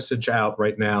getting the message out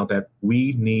right now that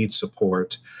we need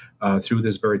support through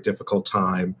this very difficult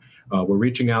time. We're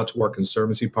reaching out to our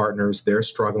conservancy partners. They're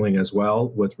struggling as well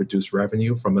with reduced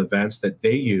revenue from events that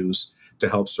they use to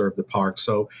help serve the park.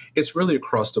 So it's really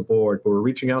across the board, but we're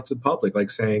reaching out to the public, like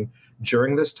saying,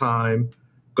 during this time,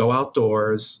 go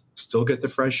outdoors, still get the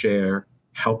fresh air,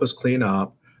 help us clean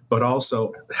up, but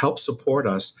also help support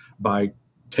us by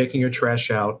taking your trash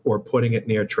out or putting it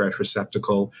near a trash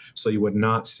receptacle so you would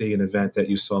not see an event that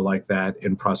you saw like that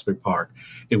in Prospect Park.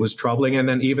 It was troubling. And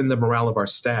then even the morale of our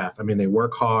staff. I mean, they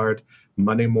work hard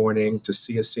Monday morning. To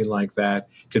see a scene like that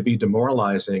could be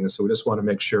demoralizing. And so we just want to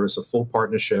make sure it's a full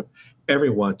partnership,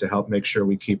 everyone, to help make sure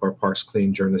we keep our parks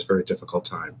clean during this very difficult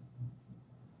time.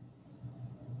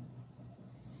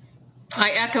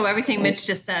 I echo everything Mitch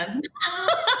just said.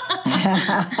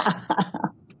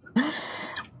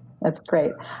 That's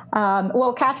great.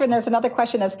 Well, Kathryn, there's another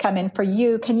question that's come in for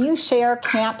you. Can you share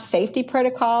camp safety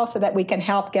protocols so that we can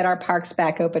help get our parks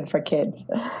back open for kids?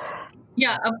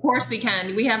 Yeah, of course we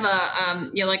can. We have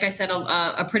like I said,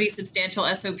 a pretty substantial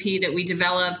SOP that we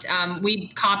developed. We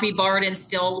copied, borrowed, and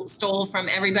stole from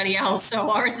everybody else.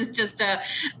 So ours is just a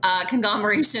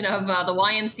conglomeration of the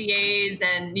YMCA's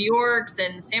and New York's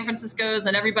and San Francisco's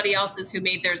and everybody else's who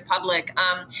made theirs public.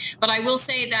 But I will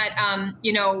say that,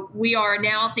 we are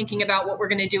now thinking about what we're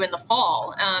going to do in the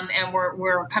fall. And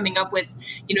we're coming up with,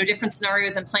 different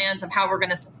scenarios and plans of how we're going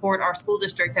to support our school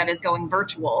district that is going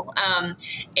virtual.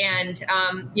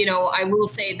 I will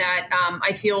say that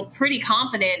I feel pretty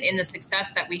confident in the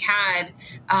success that we had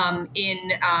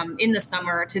in the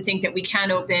summer to think that we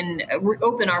can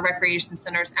open our recreation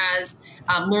centers as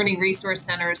learning resource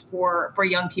centers for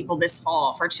young people this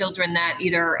fall, for children that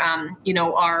either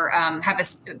have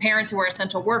parents who are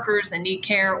essential workers and need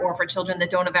care, or for children that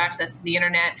don't have access to the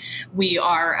internet. We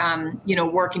are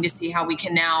working to see how we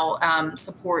can now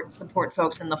support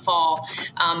folks in the fall.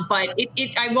 But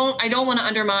I don't want to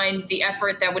undermine the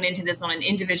effort that went into this on an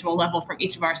individual level from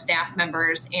each of our staff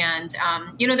members. And,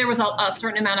 there was a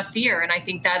certain amount of fear. And I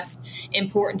think that's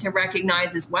important to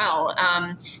recognize as well.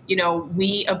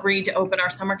 We agreed to open our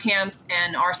summer camps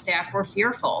and our staff were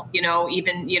fearful,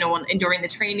 even during the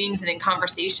trainings and in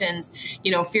conversations,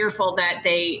 fearful that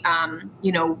they,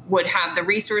 would have the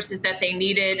resources that they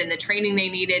needed and the training they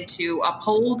needed to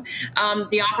uphold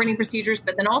the operating procedures,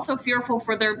 but then also fearful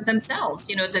for themselves,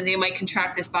 that they might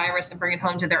contract this virus and bring it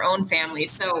home to their own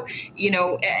families. So,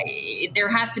 there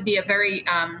has to be a very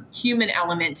human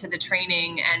element to the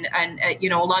training and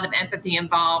a lot of empathy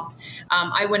involved.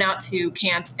 I went out to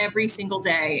camps every single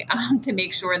day to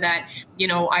make sure that,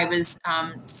 I was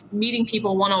meeting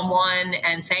people one-on-one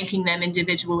and thanking them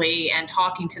individually and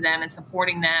talking to them and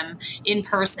supporting them in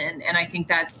person. And I think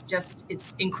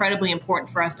it's incredibly important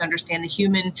for us to understand the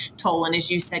human toll. And as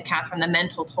you said, Kathryn, the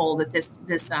mental toll that this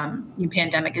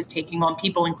pandemic is taking on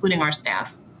people, including our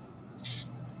staff.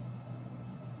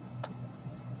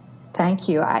 Thank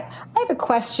you. I have a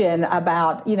question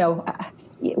about,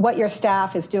 what your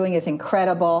staff is doing is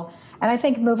incredible. And I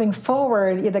think moving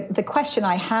forward, the question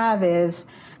I have is,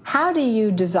 how do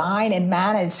you design and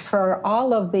manage for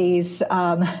all of these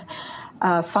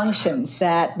functions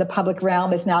that the public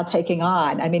realm is now taking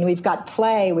on? I mean, we've got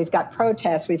play, we've got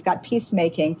protest, we've got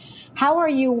peacemaking. How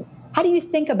do you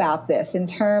think about this in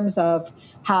terms of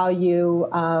how you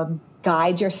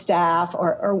guide your staff,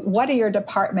 or what are your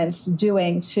departments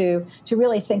doing to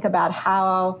really think about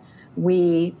how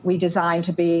we design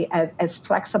to be as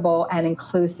flexible and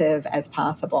inclusive as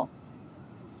possible?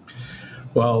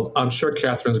 Well, I'm sure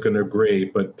Kathryn's going to agree,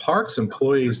 but parks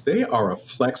employees, they are a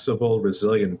flexible,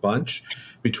 resilient bunch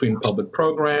between public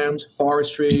programs,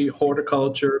 forestry,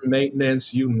 horticulture,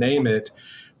 maintenance, you name it.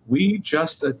 We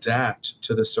just adapt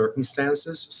to the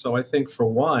circumstances. So I think, for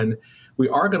one, we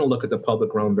are going to look at the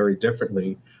public realm very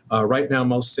differently. Right now,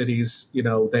 most cities,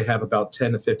 they have about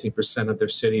 10 to 15% of their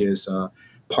city is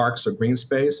parks or green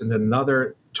space, and then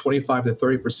another 25 to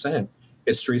 30%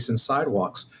 is streets and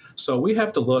sidewalks. So we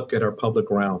have to look at our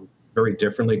public realm very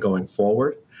differently going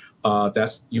forward.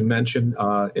 You mentioned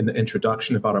in the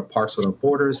introduction about our parks without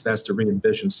borders. That's to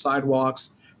re-envision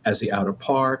sidewalks as the outer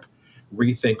park,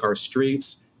 rethink our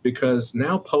streets, because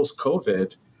now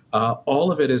post-COVID,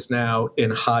 all of it is now in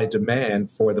high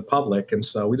demand for the public. And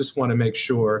so we just want to make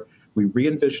sure we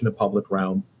re-envision the public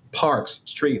realm, parks,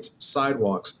 streets,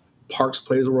 sidewalks. Parks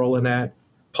plays a role in that.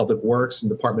 Public Works and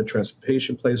Department of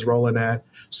Transportation plays a role in that.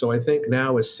 So I think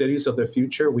now as cities of the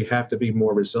future, we have to be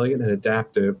more resilient and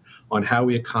adaptive on how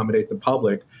we accommodate the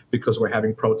public, because we're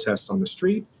having protests on the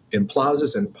street, in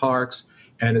plazas and parks,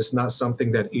 and it's not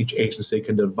something that each agency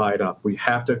can divide up. We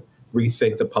have to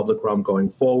rethink the public realm going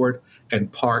forward,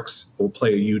 and parks will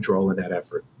play a huge role in that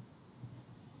effort.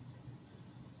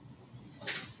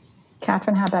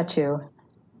 Kathryn, how about you?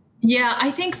 Yeah, I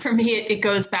think for me, it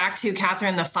goes back to,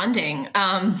 Kathryn, the funding.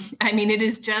 I mean, it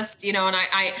is just, and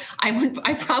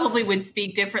I probably would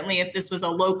speak differently if this was a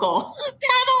local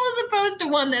panel as opposed to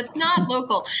one that's not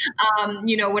local,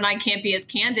 when I can't be as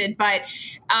candid. But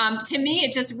to me,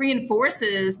 it just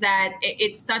reinforces that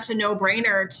it's such a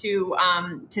no-brainer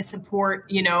to support,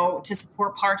 to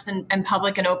support parks and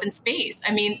public and open space.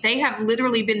 I mean, they have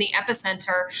literally been the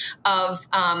epicenter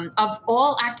of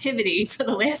all activity for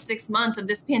the last 6 months of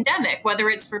this pandemic. Whether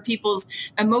it's for people's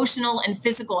emotional and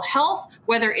physical health,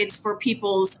 whether it's for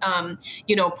people's,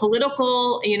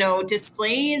 political,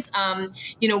 displays.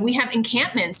 We have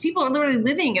encampments. People are literally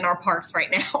living in our parks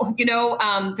right now,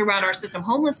 throughout our system,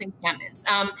 homeless encampments.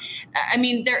 I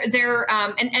mean,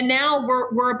 and now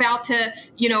we're about to,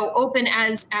 open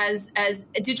as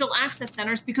digital access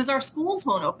centers because our schools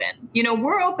won't open.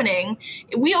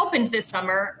 We opened this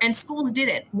summer and schools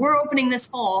didn't. We're opening this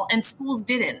fall and schools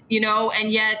didn't,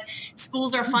 and yet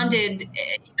schools are funded,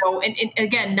 and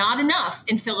again, not enough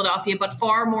in Philadelphia, but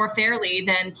far more fairly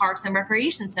than parks and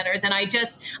recreation centers. And I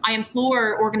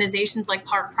implore organizations like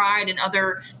Park Pride and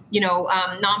other,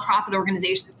 nonprofit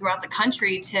organizations throughout the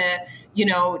country to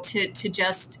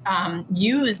just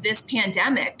use this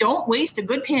pandemic. Don't waste a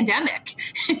good pandemic.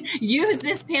 Use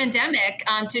this pandemic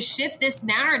to shift this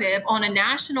narrative on a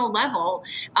national level,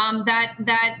 that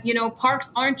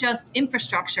parks aren't just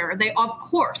infrastructure. They, of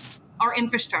course, are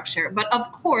infrastructure, but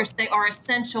of course they are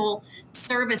essential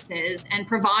services and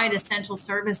provide essential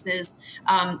services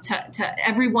to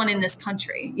everyone in this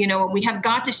country. We have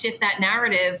got to shift that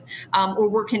narrative, or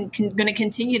we're going to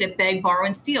continue to beg, borrow,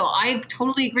 and steal. I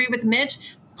totally agree with Mitch.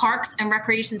 Parks and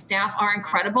recreation staff are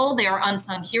incredible. They are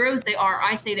unsung heroes. They are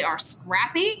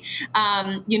scrappy.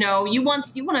 You want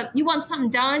something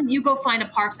done, you go find a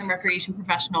parks and recreation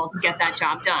professional to get that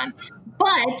job done.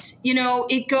 But,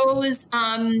 it goes,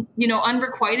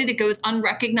 unrequited, it goes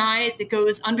unrecognized, it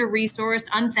goes under-resourced,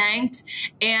 unthanked.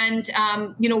 And,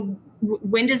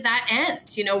 when does that end?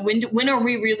 When are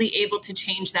we really able to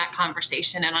change that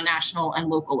conversation at a national and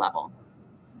local level?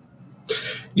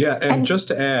 Yeah, and just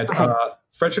to add,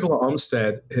 Frederick Law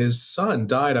Olmsted, his son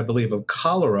died, I believe, of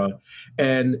cholera.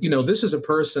 And, this is a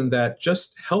person that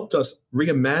just helped us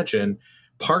reimagine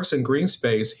parks and green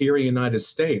space here in the United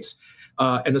States.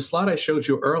 And the slide I showed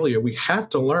you earlier, we have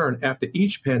to learn after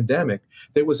each pandemic,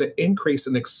 there was an increase,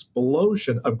 an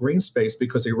explosion of green space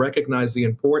because they recognized the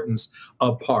importance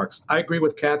of parks. I agree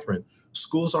with Kathryn.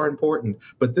 Schools are important,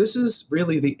 but this is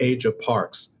really the age of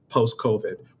parks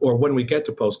post-COVID, or when we get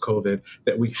to post-COVID,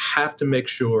 that we have to make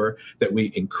sure that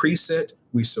we increase it,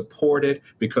 we support it,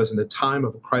 because in the time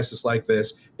of a crisis like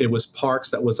this, it was parks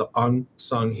that was an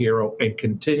unsung hero and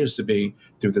continues to be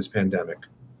through this pandemic.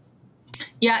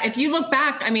 Yeah, if you look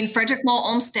back, Frederick Law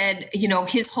Olmsted,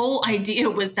 his whole idea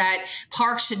was that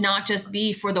parks should not just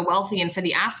be for the wealthy and for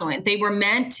the affluent. They were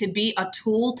meant to be a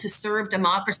tool to serve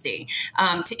democracy,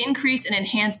 to increase and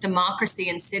enhance democracy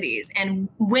in cities. And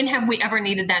when have we ever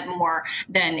needed that more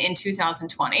than in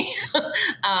 2020?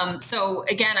 So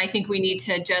again, I think we need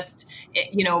to just,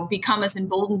 become as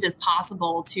emboldened as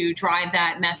possible to drive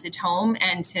that message home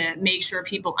and to make sure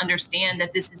people understand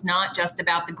that this is not just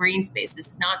about the green space. This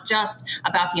is not just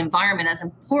about the environment, as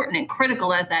important and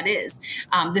critical as that is.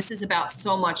 This is about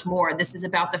so much more. This is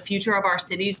about the future of our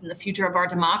cities and the future of our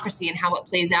democracy and how it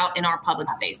plays out in our public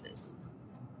spaces.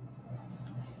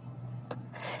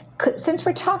 Since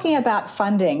we're talking about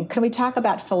funding, can we talk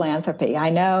about philanthropy?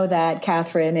 I know that,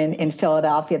 Kathryn, in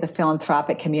Philadelphia, the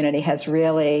philanthropic community has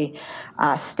really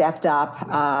stepped up,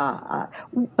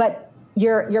 but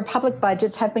your public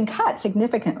budgets have been cut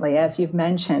significantly, as you've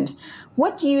mentioned.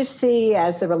 What do you see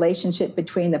as the relationship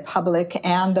between the public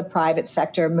and the private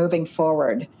sector moving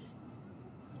forward,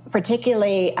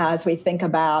 particularly as we think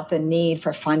about the need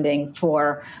for funding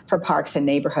for parks and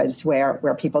neighborhoods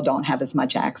where people don't have as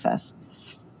much access?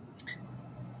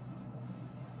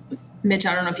 Mitch,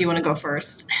 I don't know if you want to go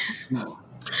first.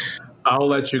 I'll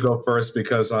let you go first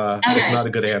because it's not a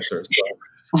good answer. So.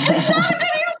 It's not a good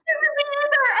answer.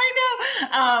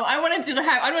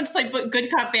 I wanted to play good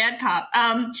cop, bad cop.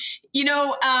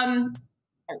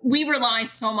 we rely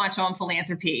so much on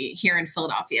philanthropy here in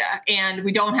Philadelphia, and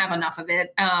we don't have enough of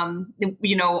it.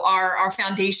 Our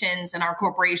foundations and our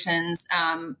corporations,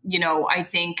 I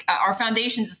think our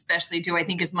foundations especially do, I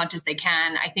think, as much as they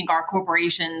can. I think our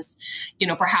corporations,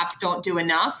 perhaps don't do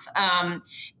enough.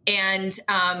 And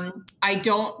I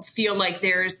don't feel like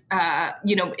there's,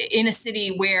 in a city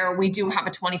where we do have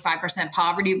a 25%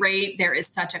 poverty rate, there is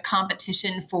such a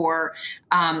competition for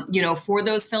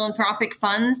those philanthropic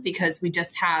funds, because we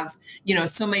just have,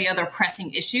 so many other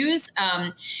pressing issues.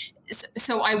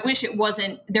 So I wish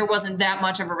there wasn't that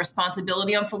much of a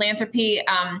responsibility on philanthropy.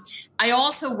 I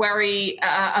also worry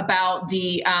about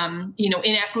the,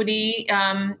 inequity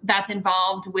that's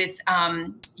involved with,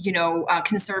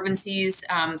 conservancies.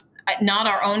 Not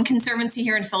our own conservancy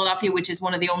here in Philadelphia, which is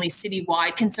one of the only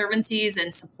citywide conservancies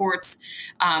and supports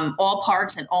all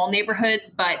parks and all neighborhoods,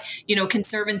 but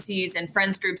conservancies and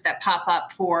friends groups that pop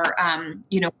up for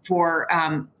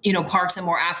parks in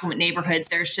more affluent neighborhoods.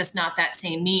 There's just not that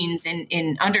same means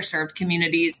in underserved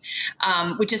communities,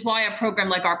 which is why a program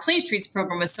like our Play Streets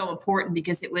program was so important,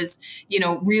 because it was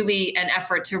really an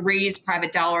effort to raise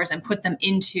private dollars and put them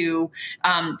into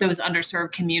those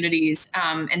underserved communities,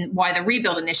 and why the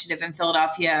Rebuild Initiative in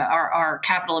Philadelphia, our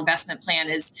capital investment plan,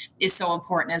 is so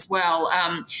important as well.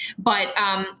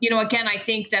 Again, I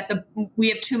think that we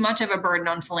have too much of a burden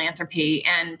on philanthropy,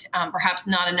 and perhaps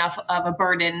not enough of a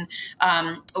burden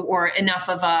or enough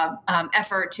of a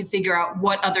effort to figure out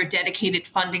what other dedicated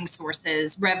funding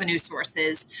sources, revenue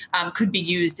sources could be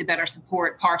used to better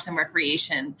support parks and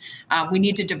recreation. We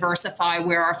need to diversify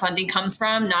where our funding comes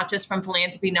from, not just from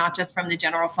philanthropy, not just from the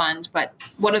general fund, but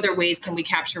what other ways can we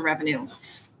capture revenue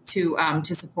to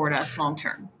support us long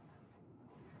term?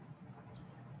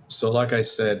 So like I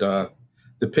said,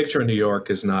 the picture in New York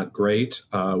is not great.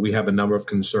 We have a number of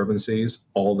conservancies.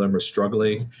 All of them are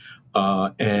struggling.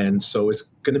 And so it's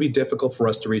going to be difficult for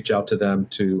us to reach out to them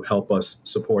to help us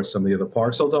support some of the other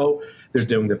parks, although they're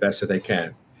doing the best that they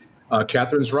can.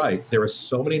 Kathryn's right. There are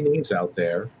so many needs out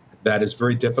there that it's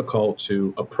very difficult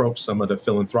to approach some of the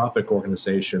philanthropic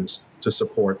organizations to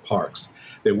support parks.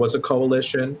 There was a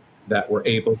coalition that were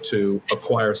able to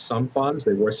acquire some funds.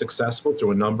 They were successful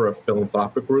through a number of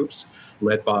philanthropic groups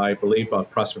led by, I believe,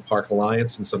 Prospect Park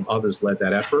Alliance, and some others led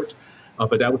that effort.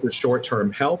 But that was a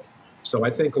short-term help. So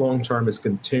I think long-term is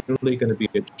continually going to be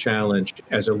a challenge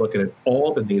as they're looking at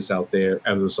all the needs out there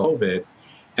as a result of it.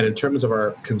 And in terms of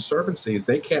our conservancies,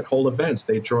 they can't hold events.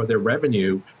 They draw their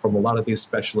revenue from a lot of these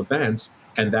special events,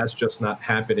 and that's just not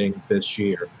happening this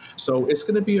year. So it's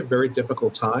going to be a very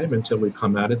difficult time until we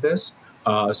come out of this.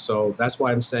 So that's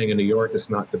why I'm saying in New York, it's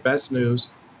not the best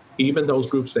news. Even those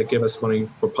groups that give us money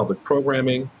for public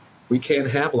programming, we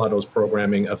can't have a lot of those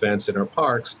programming events in our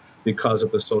parks because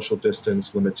of the social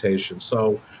distance limitations.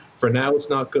 So for now, it's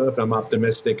not good, but I'm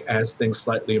optimistic as things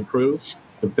slightly improve,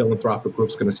 the philanthropic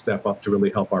group's going to step up to really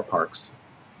help our parks.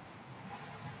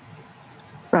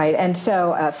 Right. And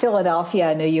so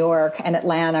Philadelphia, New York, and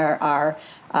Atlanta are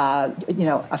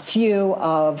a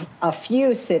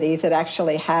few cities that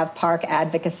actually have park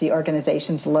advocacy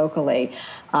organizations locally.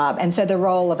 And so the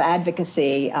role of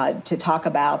advocacy to talk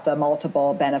about the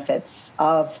multiple benefits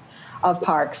of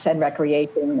parks and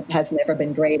recreation has never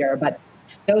been greater. But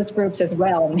those groups as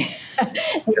well need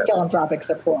philanthropic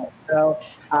support. So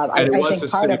I think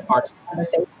part of parks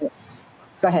conversation.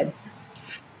 Go ahead.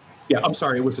 Yeah, I'm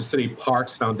sorry. It was the City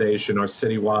Parks Foundation, our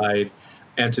citywide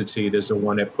entity, is the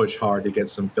one that pushed hard to get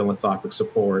some philanthropic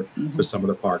support for some of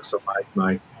the parks. So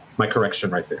my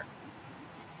correction right there.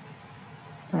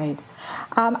 Right.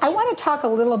 I want to talk a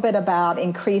little bit about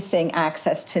increasing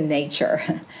access to nature.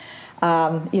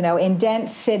 In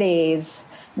dense cities,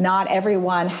 not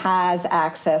everyone has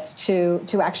access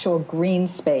to actual green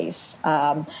space.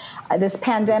 This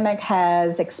pandemic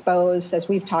has exposed, as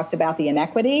we've talked about, the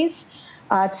inequities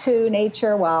to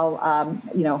nature, while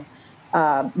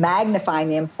magnifying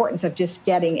the importance of just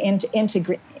getting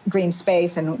into green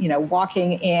space and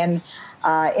walking in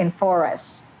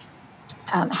forests.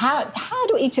 How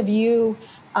do each of you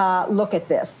look at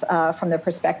this from the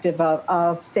perspective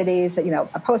of cities?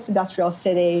 A post-industrial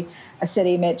city, a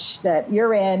city, Mitch, that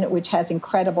you're in, which has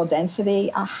incredible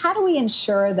density. How do we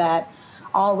ensure that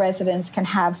all residents can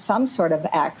have some sort of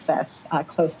access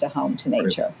close to home to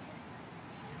nature?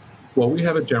 Well, we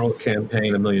have a general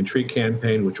campaign, a Million Tree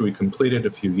campaign, which we completed a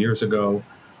few years ago.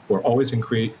 We're always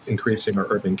increasing our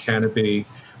urban canopy.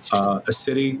 A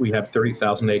city, we have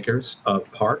 30,000 acres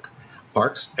of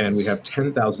parks, and we have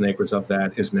 10,000 acres of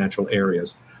that is natural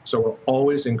areas. So we're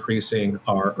always increasing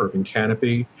our urban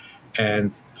canopy.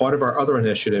 And part of our other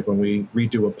initiative when we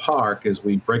redo a park is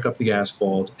we break up the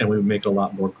asphalt and we make it a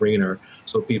lot more greener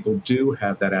so people do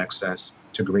have that access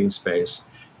to green space.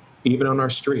 Even on our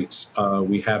streets,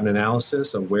 we have an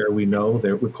analysis of where we know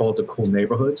that we call it the cool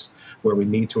neighborhoods, where we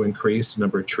need to increase the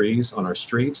number of trees on our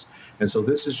streets. And so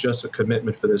this is just a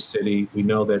commitment for the city. We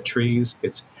know that trees,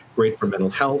 it's great for mental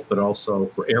health, but also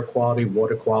for air quality,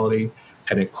 water quality,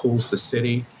 and it cools the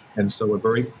city. And so we're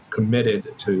very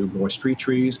committed to more street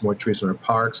trees, more trees in our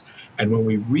parks. And when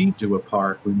we redo a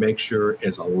park, we make sure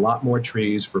it's a lot more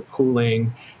trees for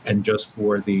cooling and just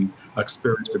for the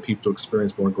experience for people to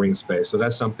experience more green space. So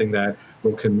that's something that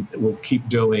we'll keep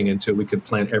doing until we can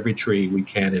plant every tree we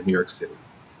can in New York City.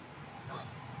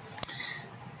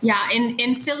 Yeah,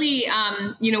 in Philly,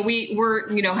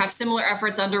 we're have similar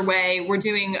efforts underway. We're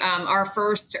doing our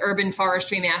first urban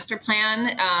forestry master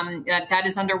plan that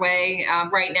is underway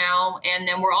right now, and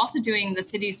then we're also doing the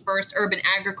city's first urban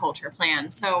agriculture plan.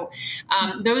 So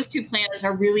those two plans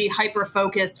are really hyper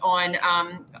focused on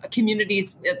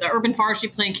communities, the urban forestry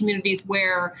plan communities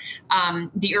where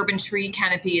the urban tree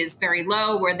canopy is very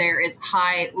low, where there is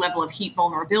high level of heat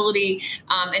vulnerability,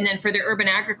 and then for the urban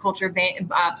agriculture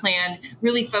plan,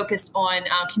 really focused on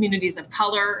communities of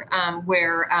color,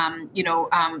 where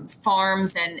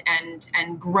farms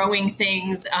and growing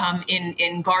things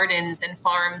in gardens and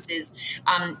farms is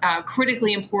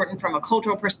critically important from a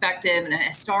cultural perspective and a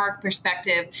historic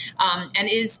perspective, and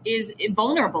is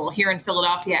vulnerable here in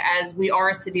Philadelphia, as we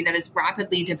are a city that is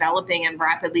rapidly developing and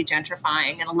rapidly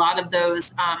gentrifying, and a lot of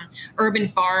those urban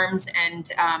farms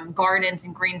and gardens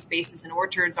and green spaces and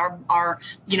orchards are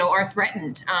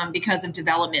threatened because of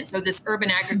development. So this urban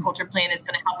agriculture plan is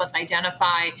going to help us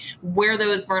identify where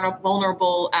those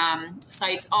vulnerable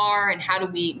sites are, and how do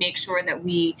we make sure that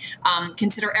we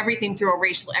consider everything through a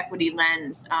racial equity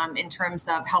lens in terms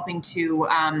of helping to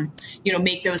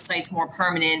make those sites more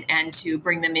permanent and to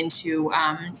bring them into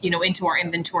our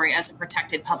inventory as a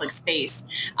protected public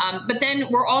space. But then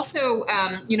we're also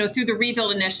through the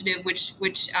Rebuild Initiative, which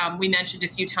we mentioned a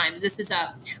few times. This is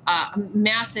a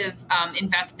massive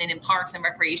investment in parks and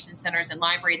recreation centers and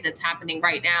libraries that's happening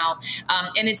right now.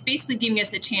 And it's basically giving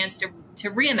us a chance to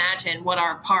reimagine what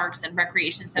our parks and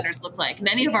recreation centers look like.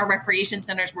 Many of our recreation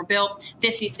centers were built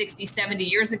 50, 60, 70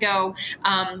 years ago.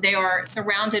 They are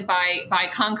surrounded by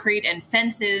concrete and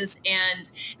fences,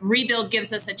 and Rebuild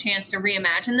gives us a chance to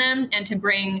reimagine them and to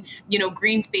bring,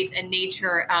 green space and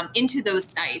nature into those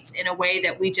sites in a way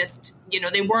that we just,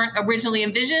 they weren't originally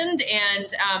envisioned,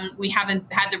 and we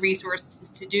haven't had the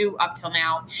resources to do up till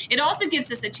now. It also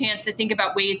gives us a chance to think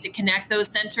about ways to connect those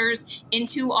centers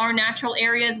into our natural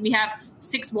areas. We have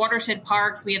 6 watershed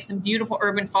parks. We have some beautiful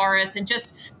urban forests, and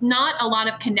just not a lot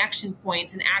of connection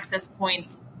points and access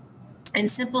points and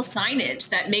simple signage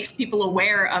that makes people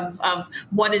aware of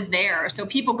what is there. So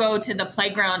people go to the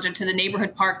playground or to the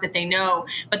neighborhood park that they know,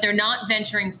 but they're not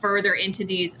venturing further into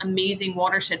these amazing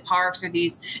watershed parks or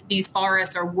these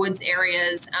forests or woods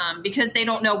areas because they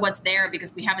don't know what's there,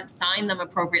 because we haven't signed them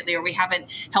appropriately or we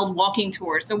haven't held walking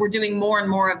tours. So we're doing more and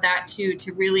more of that too,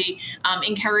 to really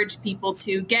encourage people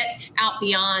to get out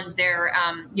beyond their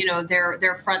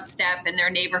front step and their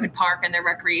neighborhood park and their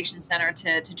recreation center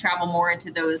to travel more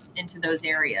into those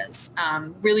areas.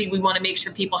 Really, we want to make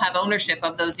sure people have ownership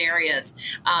of those areas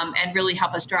and really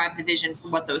help us drive the vision for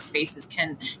what those spaces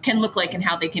can look like and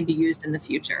how they can be used in the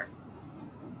future.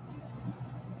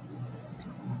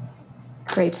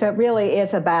 Great. So it really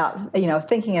is about,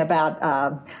 thinking about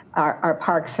our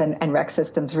parks and rec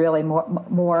systems really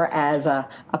more as a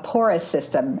porous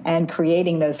system, and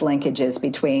creating those linkages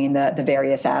between the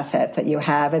various assets that you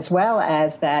have, as well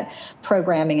as that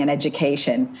programming and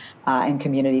education and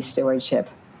community stewardship.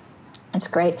 That's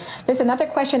great. There's another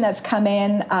question that's come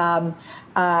in,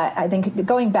 I think,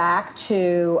 going back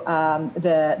to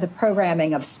the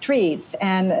programming of streets.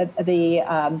 And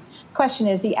the question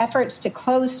is, the efforts to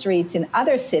close streets in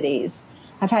other cities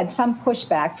have had some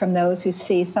pushback from those who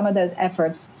see some of those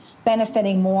efforts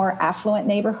benefiting more affluent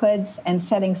neighborhoods and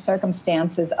setting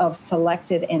circumstances of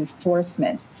selected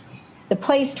enforcement. The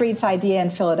Play Streets idea in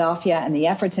Philadelphia and the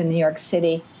efforts in New York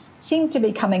City seem to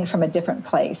be coming from a different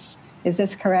place. Is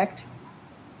this correct?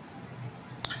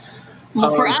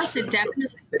 Well, for us, it definitely,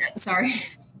 sorry.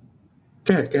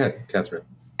 Go ahead, Kathryn.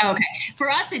 Okay. For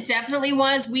us, it definitely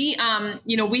was. We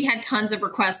had tons of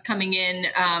requests coming in,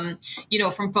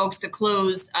 from folks to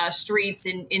close streets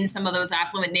in some of those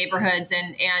affluent neighborhoods.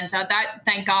 And that,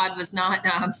 thank God, was not,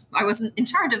 I wasn't in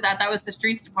charge of that. That was the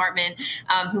streets department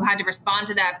who had to respond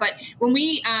to that. But when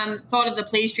we thought of the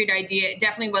Play Street idea, it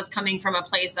definitely was coming from a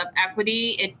place of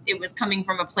equity. It was coming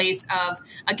from a place of,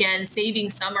 again, saving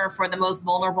summer for the most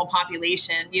vulnerable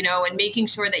population, and making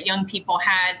sure that young people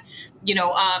had,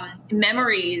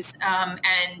 memories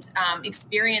and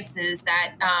experiences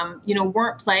that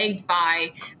weren't plagued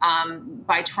by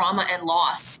trauma and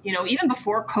loss. Even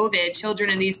before COVID, children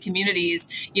in these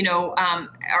communities,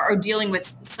 are dealing with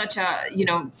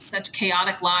such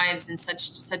chaotic lives and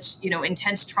such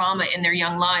intense trauma in their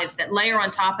young lives, that layer on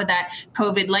top of that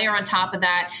COVID, layer on top of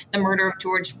that the murder of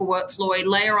George Floyd,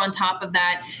 layer on top of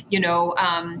that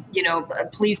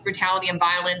police brutality and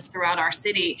violence throughout our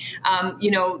city.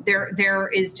 There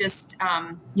is just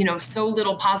so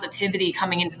little positivity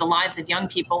coming into the lives of young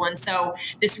people. And so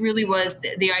this really was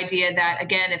the idea that,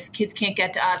 again, if kids can't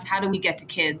get to us, how do we get to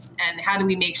kids? And how do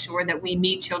we make sure that we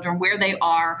meet children where they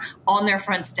are, on their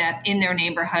front step, in their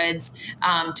neighborhoods,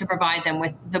 to provide them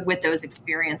with those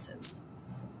experiences?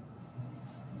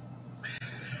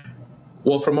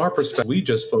 Well, from our perspective, we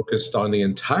just focused on the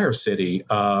entire city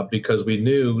because we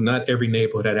knew not every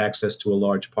neighborhood had access to a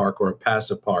large park or a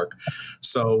passive park.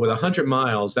 So with 100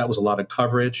 miles, that was a lot of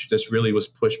coverage. This really was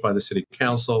pushed by the city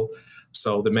council.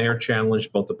 So the mayor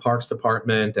challenged both the Parks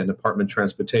Department and Department of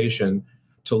Transportation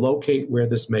to locate where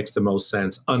this makes the most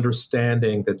sense,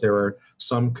 understanding that there are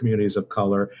some communities of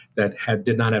color that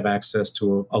did not have access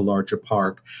to a larger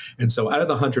park. And so out of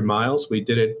the 100 miles, we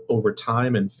did it over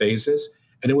time in phases.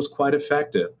 And it was quite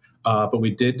effective. But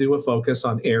we did do a focus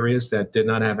on areas that did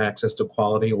not have access to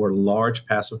quality or large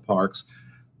passive parks.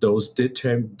 Those did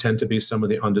tend to be some of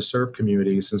the underserved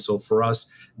communities. And so for us,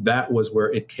 that was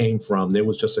where it came from. There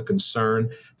was just a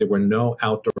concern. There were no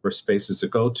outdoor spaces to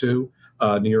go to.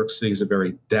 New York City is a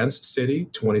very dense city,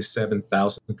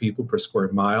 27,000 people per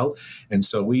square mile. And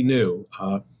so we knew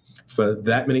for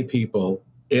that many people,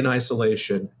 in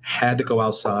isolation, had to go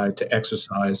outside to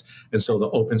exercise. And so the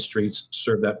open streets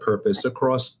serve that purpose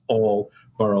across all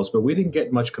boroughs. But we didn't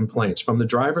get much complaints. From the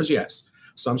drivers, yes.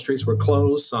 Some streets were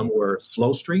closed, some were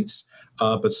slow streets.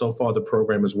 But so far the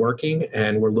program is working,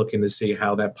 and we're looking to see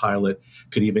how that pilot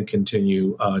could even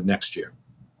continue next year.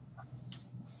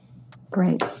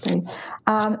 Great.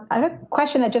 I have a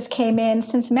question that just came in.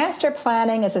 Since master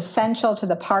planning is essential to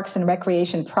the parks and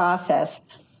recreation process,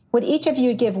 would each of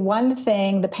you give one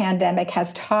thing the pandemic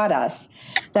has taught us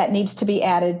that needs to be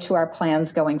added to our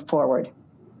plans going forward?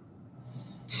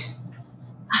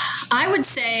 I would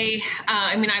say,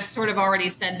 I've sort of already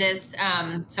said this,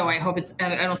 so I hope I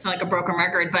don't sound like a broken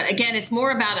record, but again, it's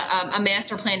more about a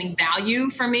master planning value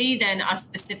for me than a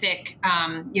specific,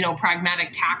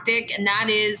 pragmatic tactic. And that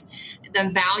is the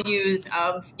values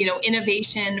of,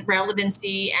 innovation,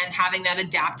 relevancy, and having that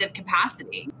adaptive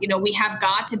capacity. We have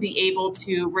got to be able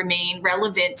to remain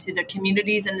relevant to the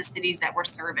communities and the cities that we're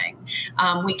serving.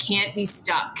 We can't be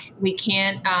stuck. We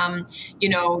can't,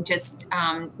 just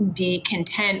be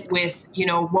content with,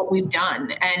 what we've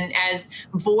done. And as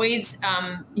voids,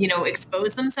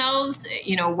 expose themselves,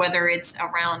 whether it's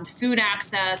around food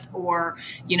access or,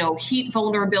 heat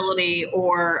vulnerability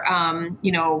or,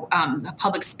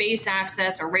 public space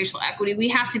access or racial equity, we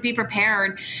have to be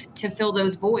prepared to fill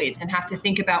those voids and have to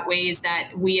think about ways that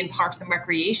we in Parks and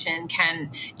Recreation can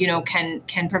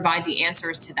provide the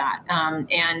answers to that.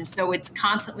 And so it's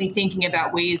constantly thinking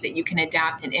about ways that you can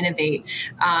adapt and innovate,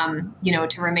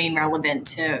 to remain relevant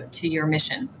to your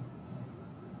mission.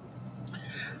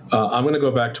 I'm going to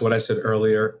go back to what I said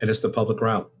earlier, and it's the public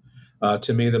realm.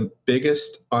 To me, the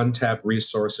biggest untapped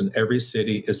resource in every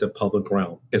city is the public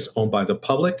realm. It's owned by the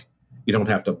public. You don't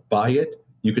have to buy it.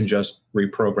 You can just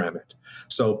reprogram it.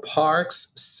 So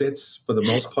parks sits for the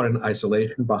most part in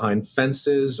isolation behind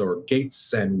fences or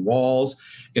gates and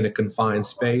walls in a confined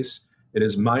space. It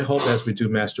is my hope as we do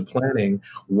master planning,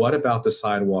 what about the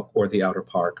sidewalk or the outer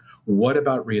park? What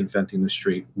about reinventing the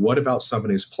street? What about some of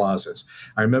these plazas?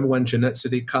 I remember when Jeanette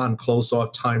Sadiq-Khan closed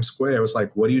off Times Square, it was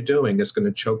like, what are you doing? It's going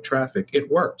to choke traffic.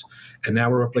 It worked. And now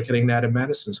we're replicating that in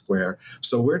Madison Square.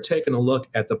 So we're taking a look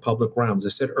at the public realms. I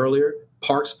said earlier,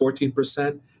 parks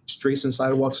 14%, streets and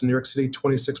sidewalks in New York City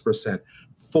 26%.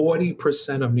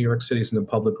 40% of New York City is in the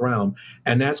public realm,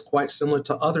 and that's quite similar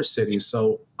to other cities.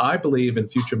 So I believe in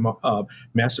future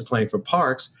master planning for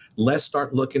parks, let's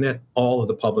start looking at all of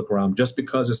the public realm. Just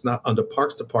because it's not under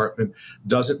Parks Department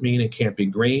doesn't mean it can't be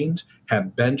greened,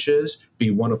 have benches,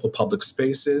 be wonderful public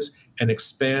spaces, and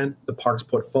expand the parks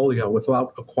portfolio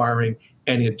without acquiring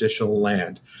any additional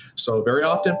land. So very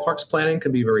often parks planning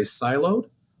can be very siloed.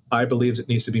 I believe it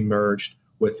needs to be merged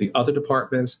with the other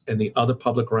departments and the other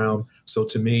public realm. So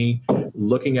to me,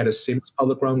 looking at a seamless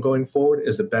public realm going forward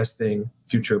is the best thing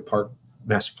future park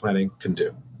master planning can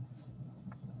do.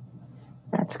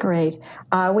 That's great.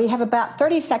 We have about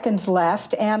 30 seconds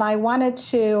left, and I wanted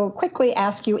to quickly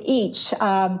ask you each, in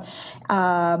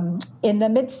the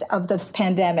midst of this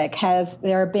pandemic, has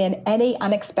there been any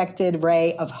unexpected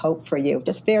ray of hope for you?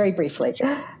 Just very briefly.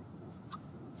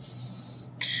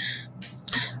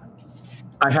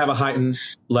 I have a heightened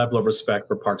level of respect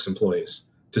for parks employees.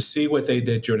 To see what they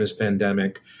did during this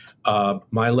pandemic,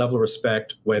 my level of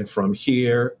respect went from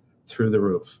here through the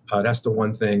roof. That's the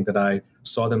one thing that I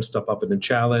saw them step up in the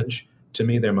challenge. To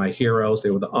me, they're my heroes.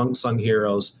 They were the unsung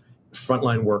heroes,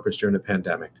 frontline workers during the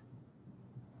pandemic.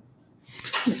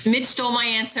 Mitch stole my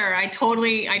answer. I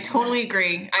totally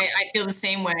agree. I feel the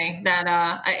same way,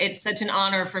 that it's such an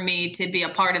honor for me to be a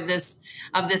part of this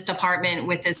department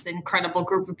with this incredible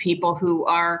group of people who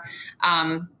are,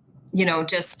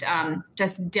 just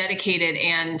dedicated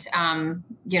and,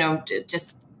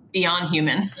 just beyond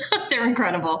human. They're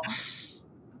incredible.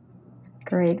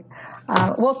 Great.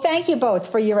 Well, thank you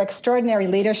both for your extraordinary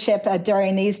leadership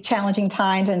during these challenging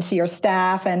times, and to your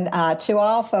staff, and to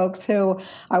all folks who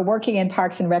are working in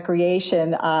parks and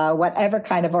recreation, whatever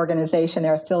kind of organization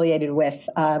they're affiliated with.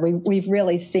 We've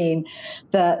really seen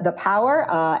the power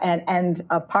and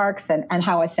of parks and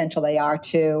how essential they are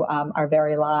to our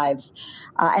very lives.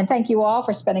 And thank you all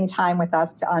for spending time with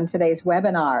us on today's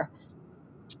webinar.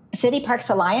 City Parks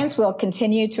Alliance will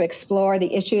continue to explore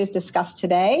the issues discussed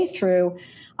today through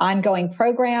ongoing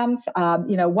programs.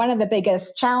 One of the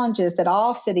biggest challenges that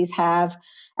all cities have,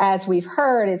 as we've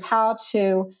heard, is how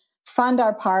to fund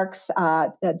our parks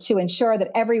to ensure that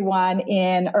everyone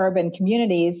in urban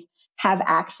communities have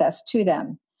access to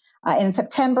them. In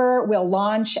September, we'll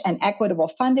launch an equitable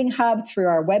funding hub through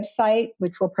our website,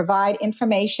 which will provide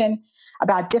information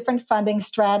about different funding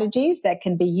strategies that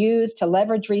can be used to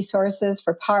leverage resources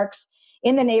for parks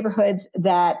in the neighborhoods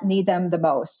that need them the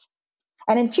most.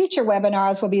 And in future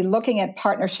webinars, we'll be looking at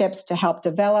partnerships to help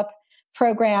develop,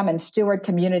 program, and steward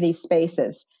community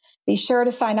spaces. Be sure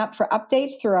to sign up for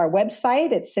updates through our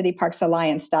website at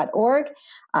cityparksalliance.org.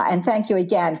 And thank you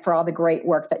again for all the great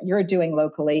work that you're doing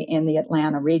locally in the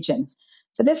Atlanta region.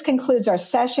 So this concludes our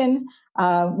session.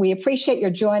 We appreciate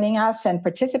your joining us and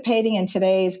participating in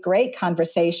today's great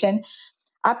conversation.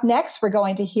 Up next, we're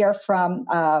going to hear from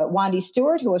Wandy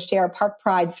Stewart, who will share Park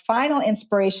Pride's final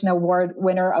Inspiration Award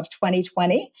winner of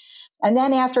 2020. And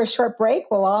then after a short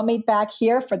break, we'll all meet back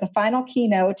here for the final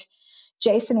keynote,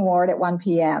 Jason Ward, at 1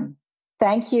 p.m.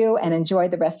 Thank you, and enjoy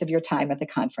the rest of your time at the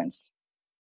conference.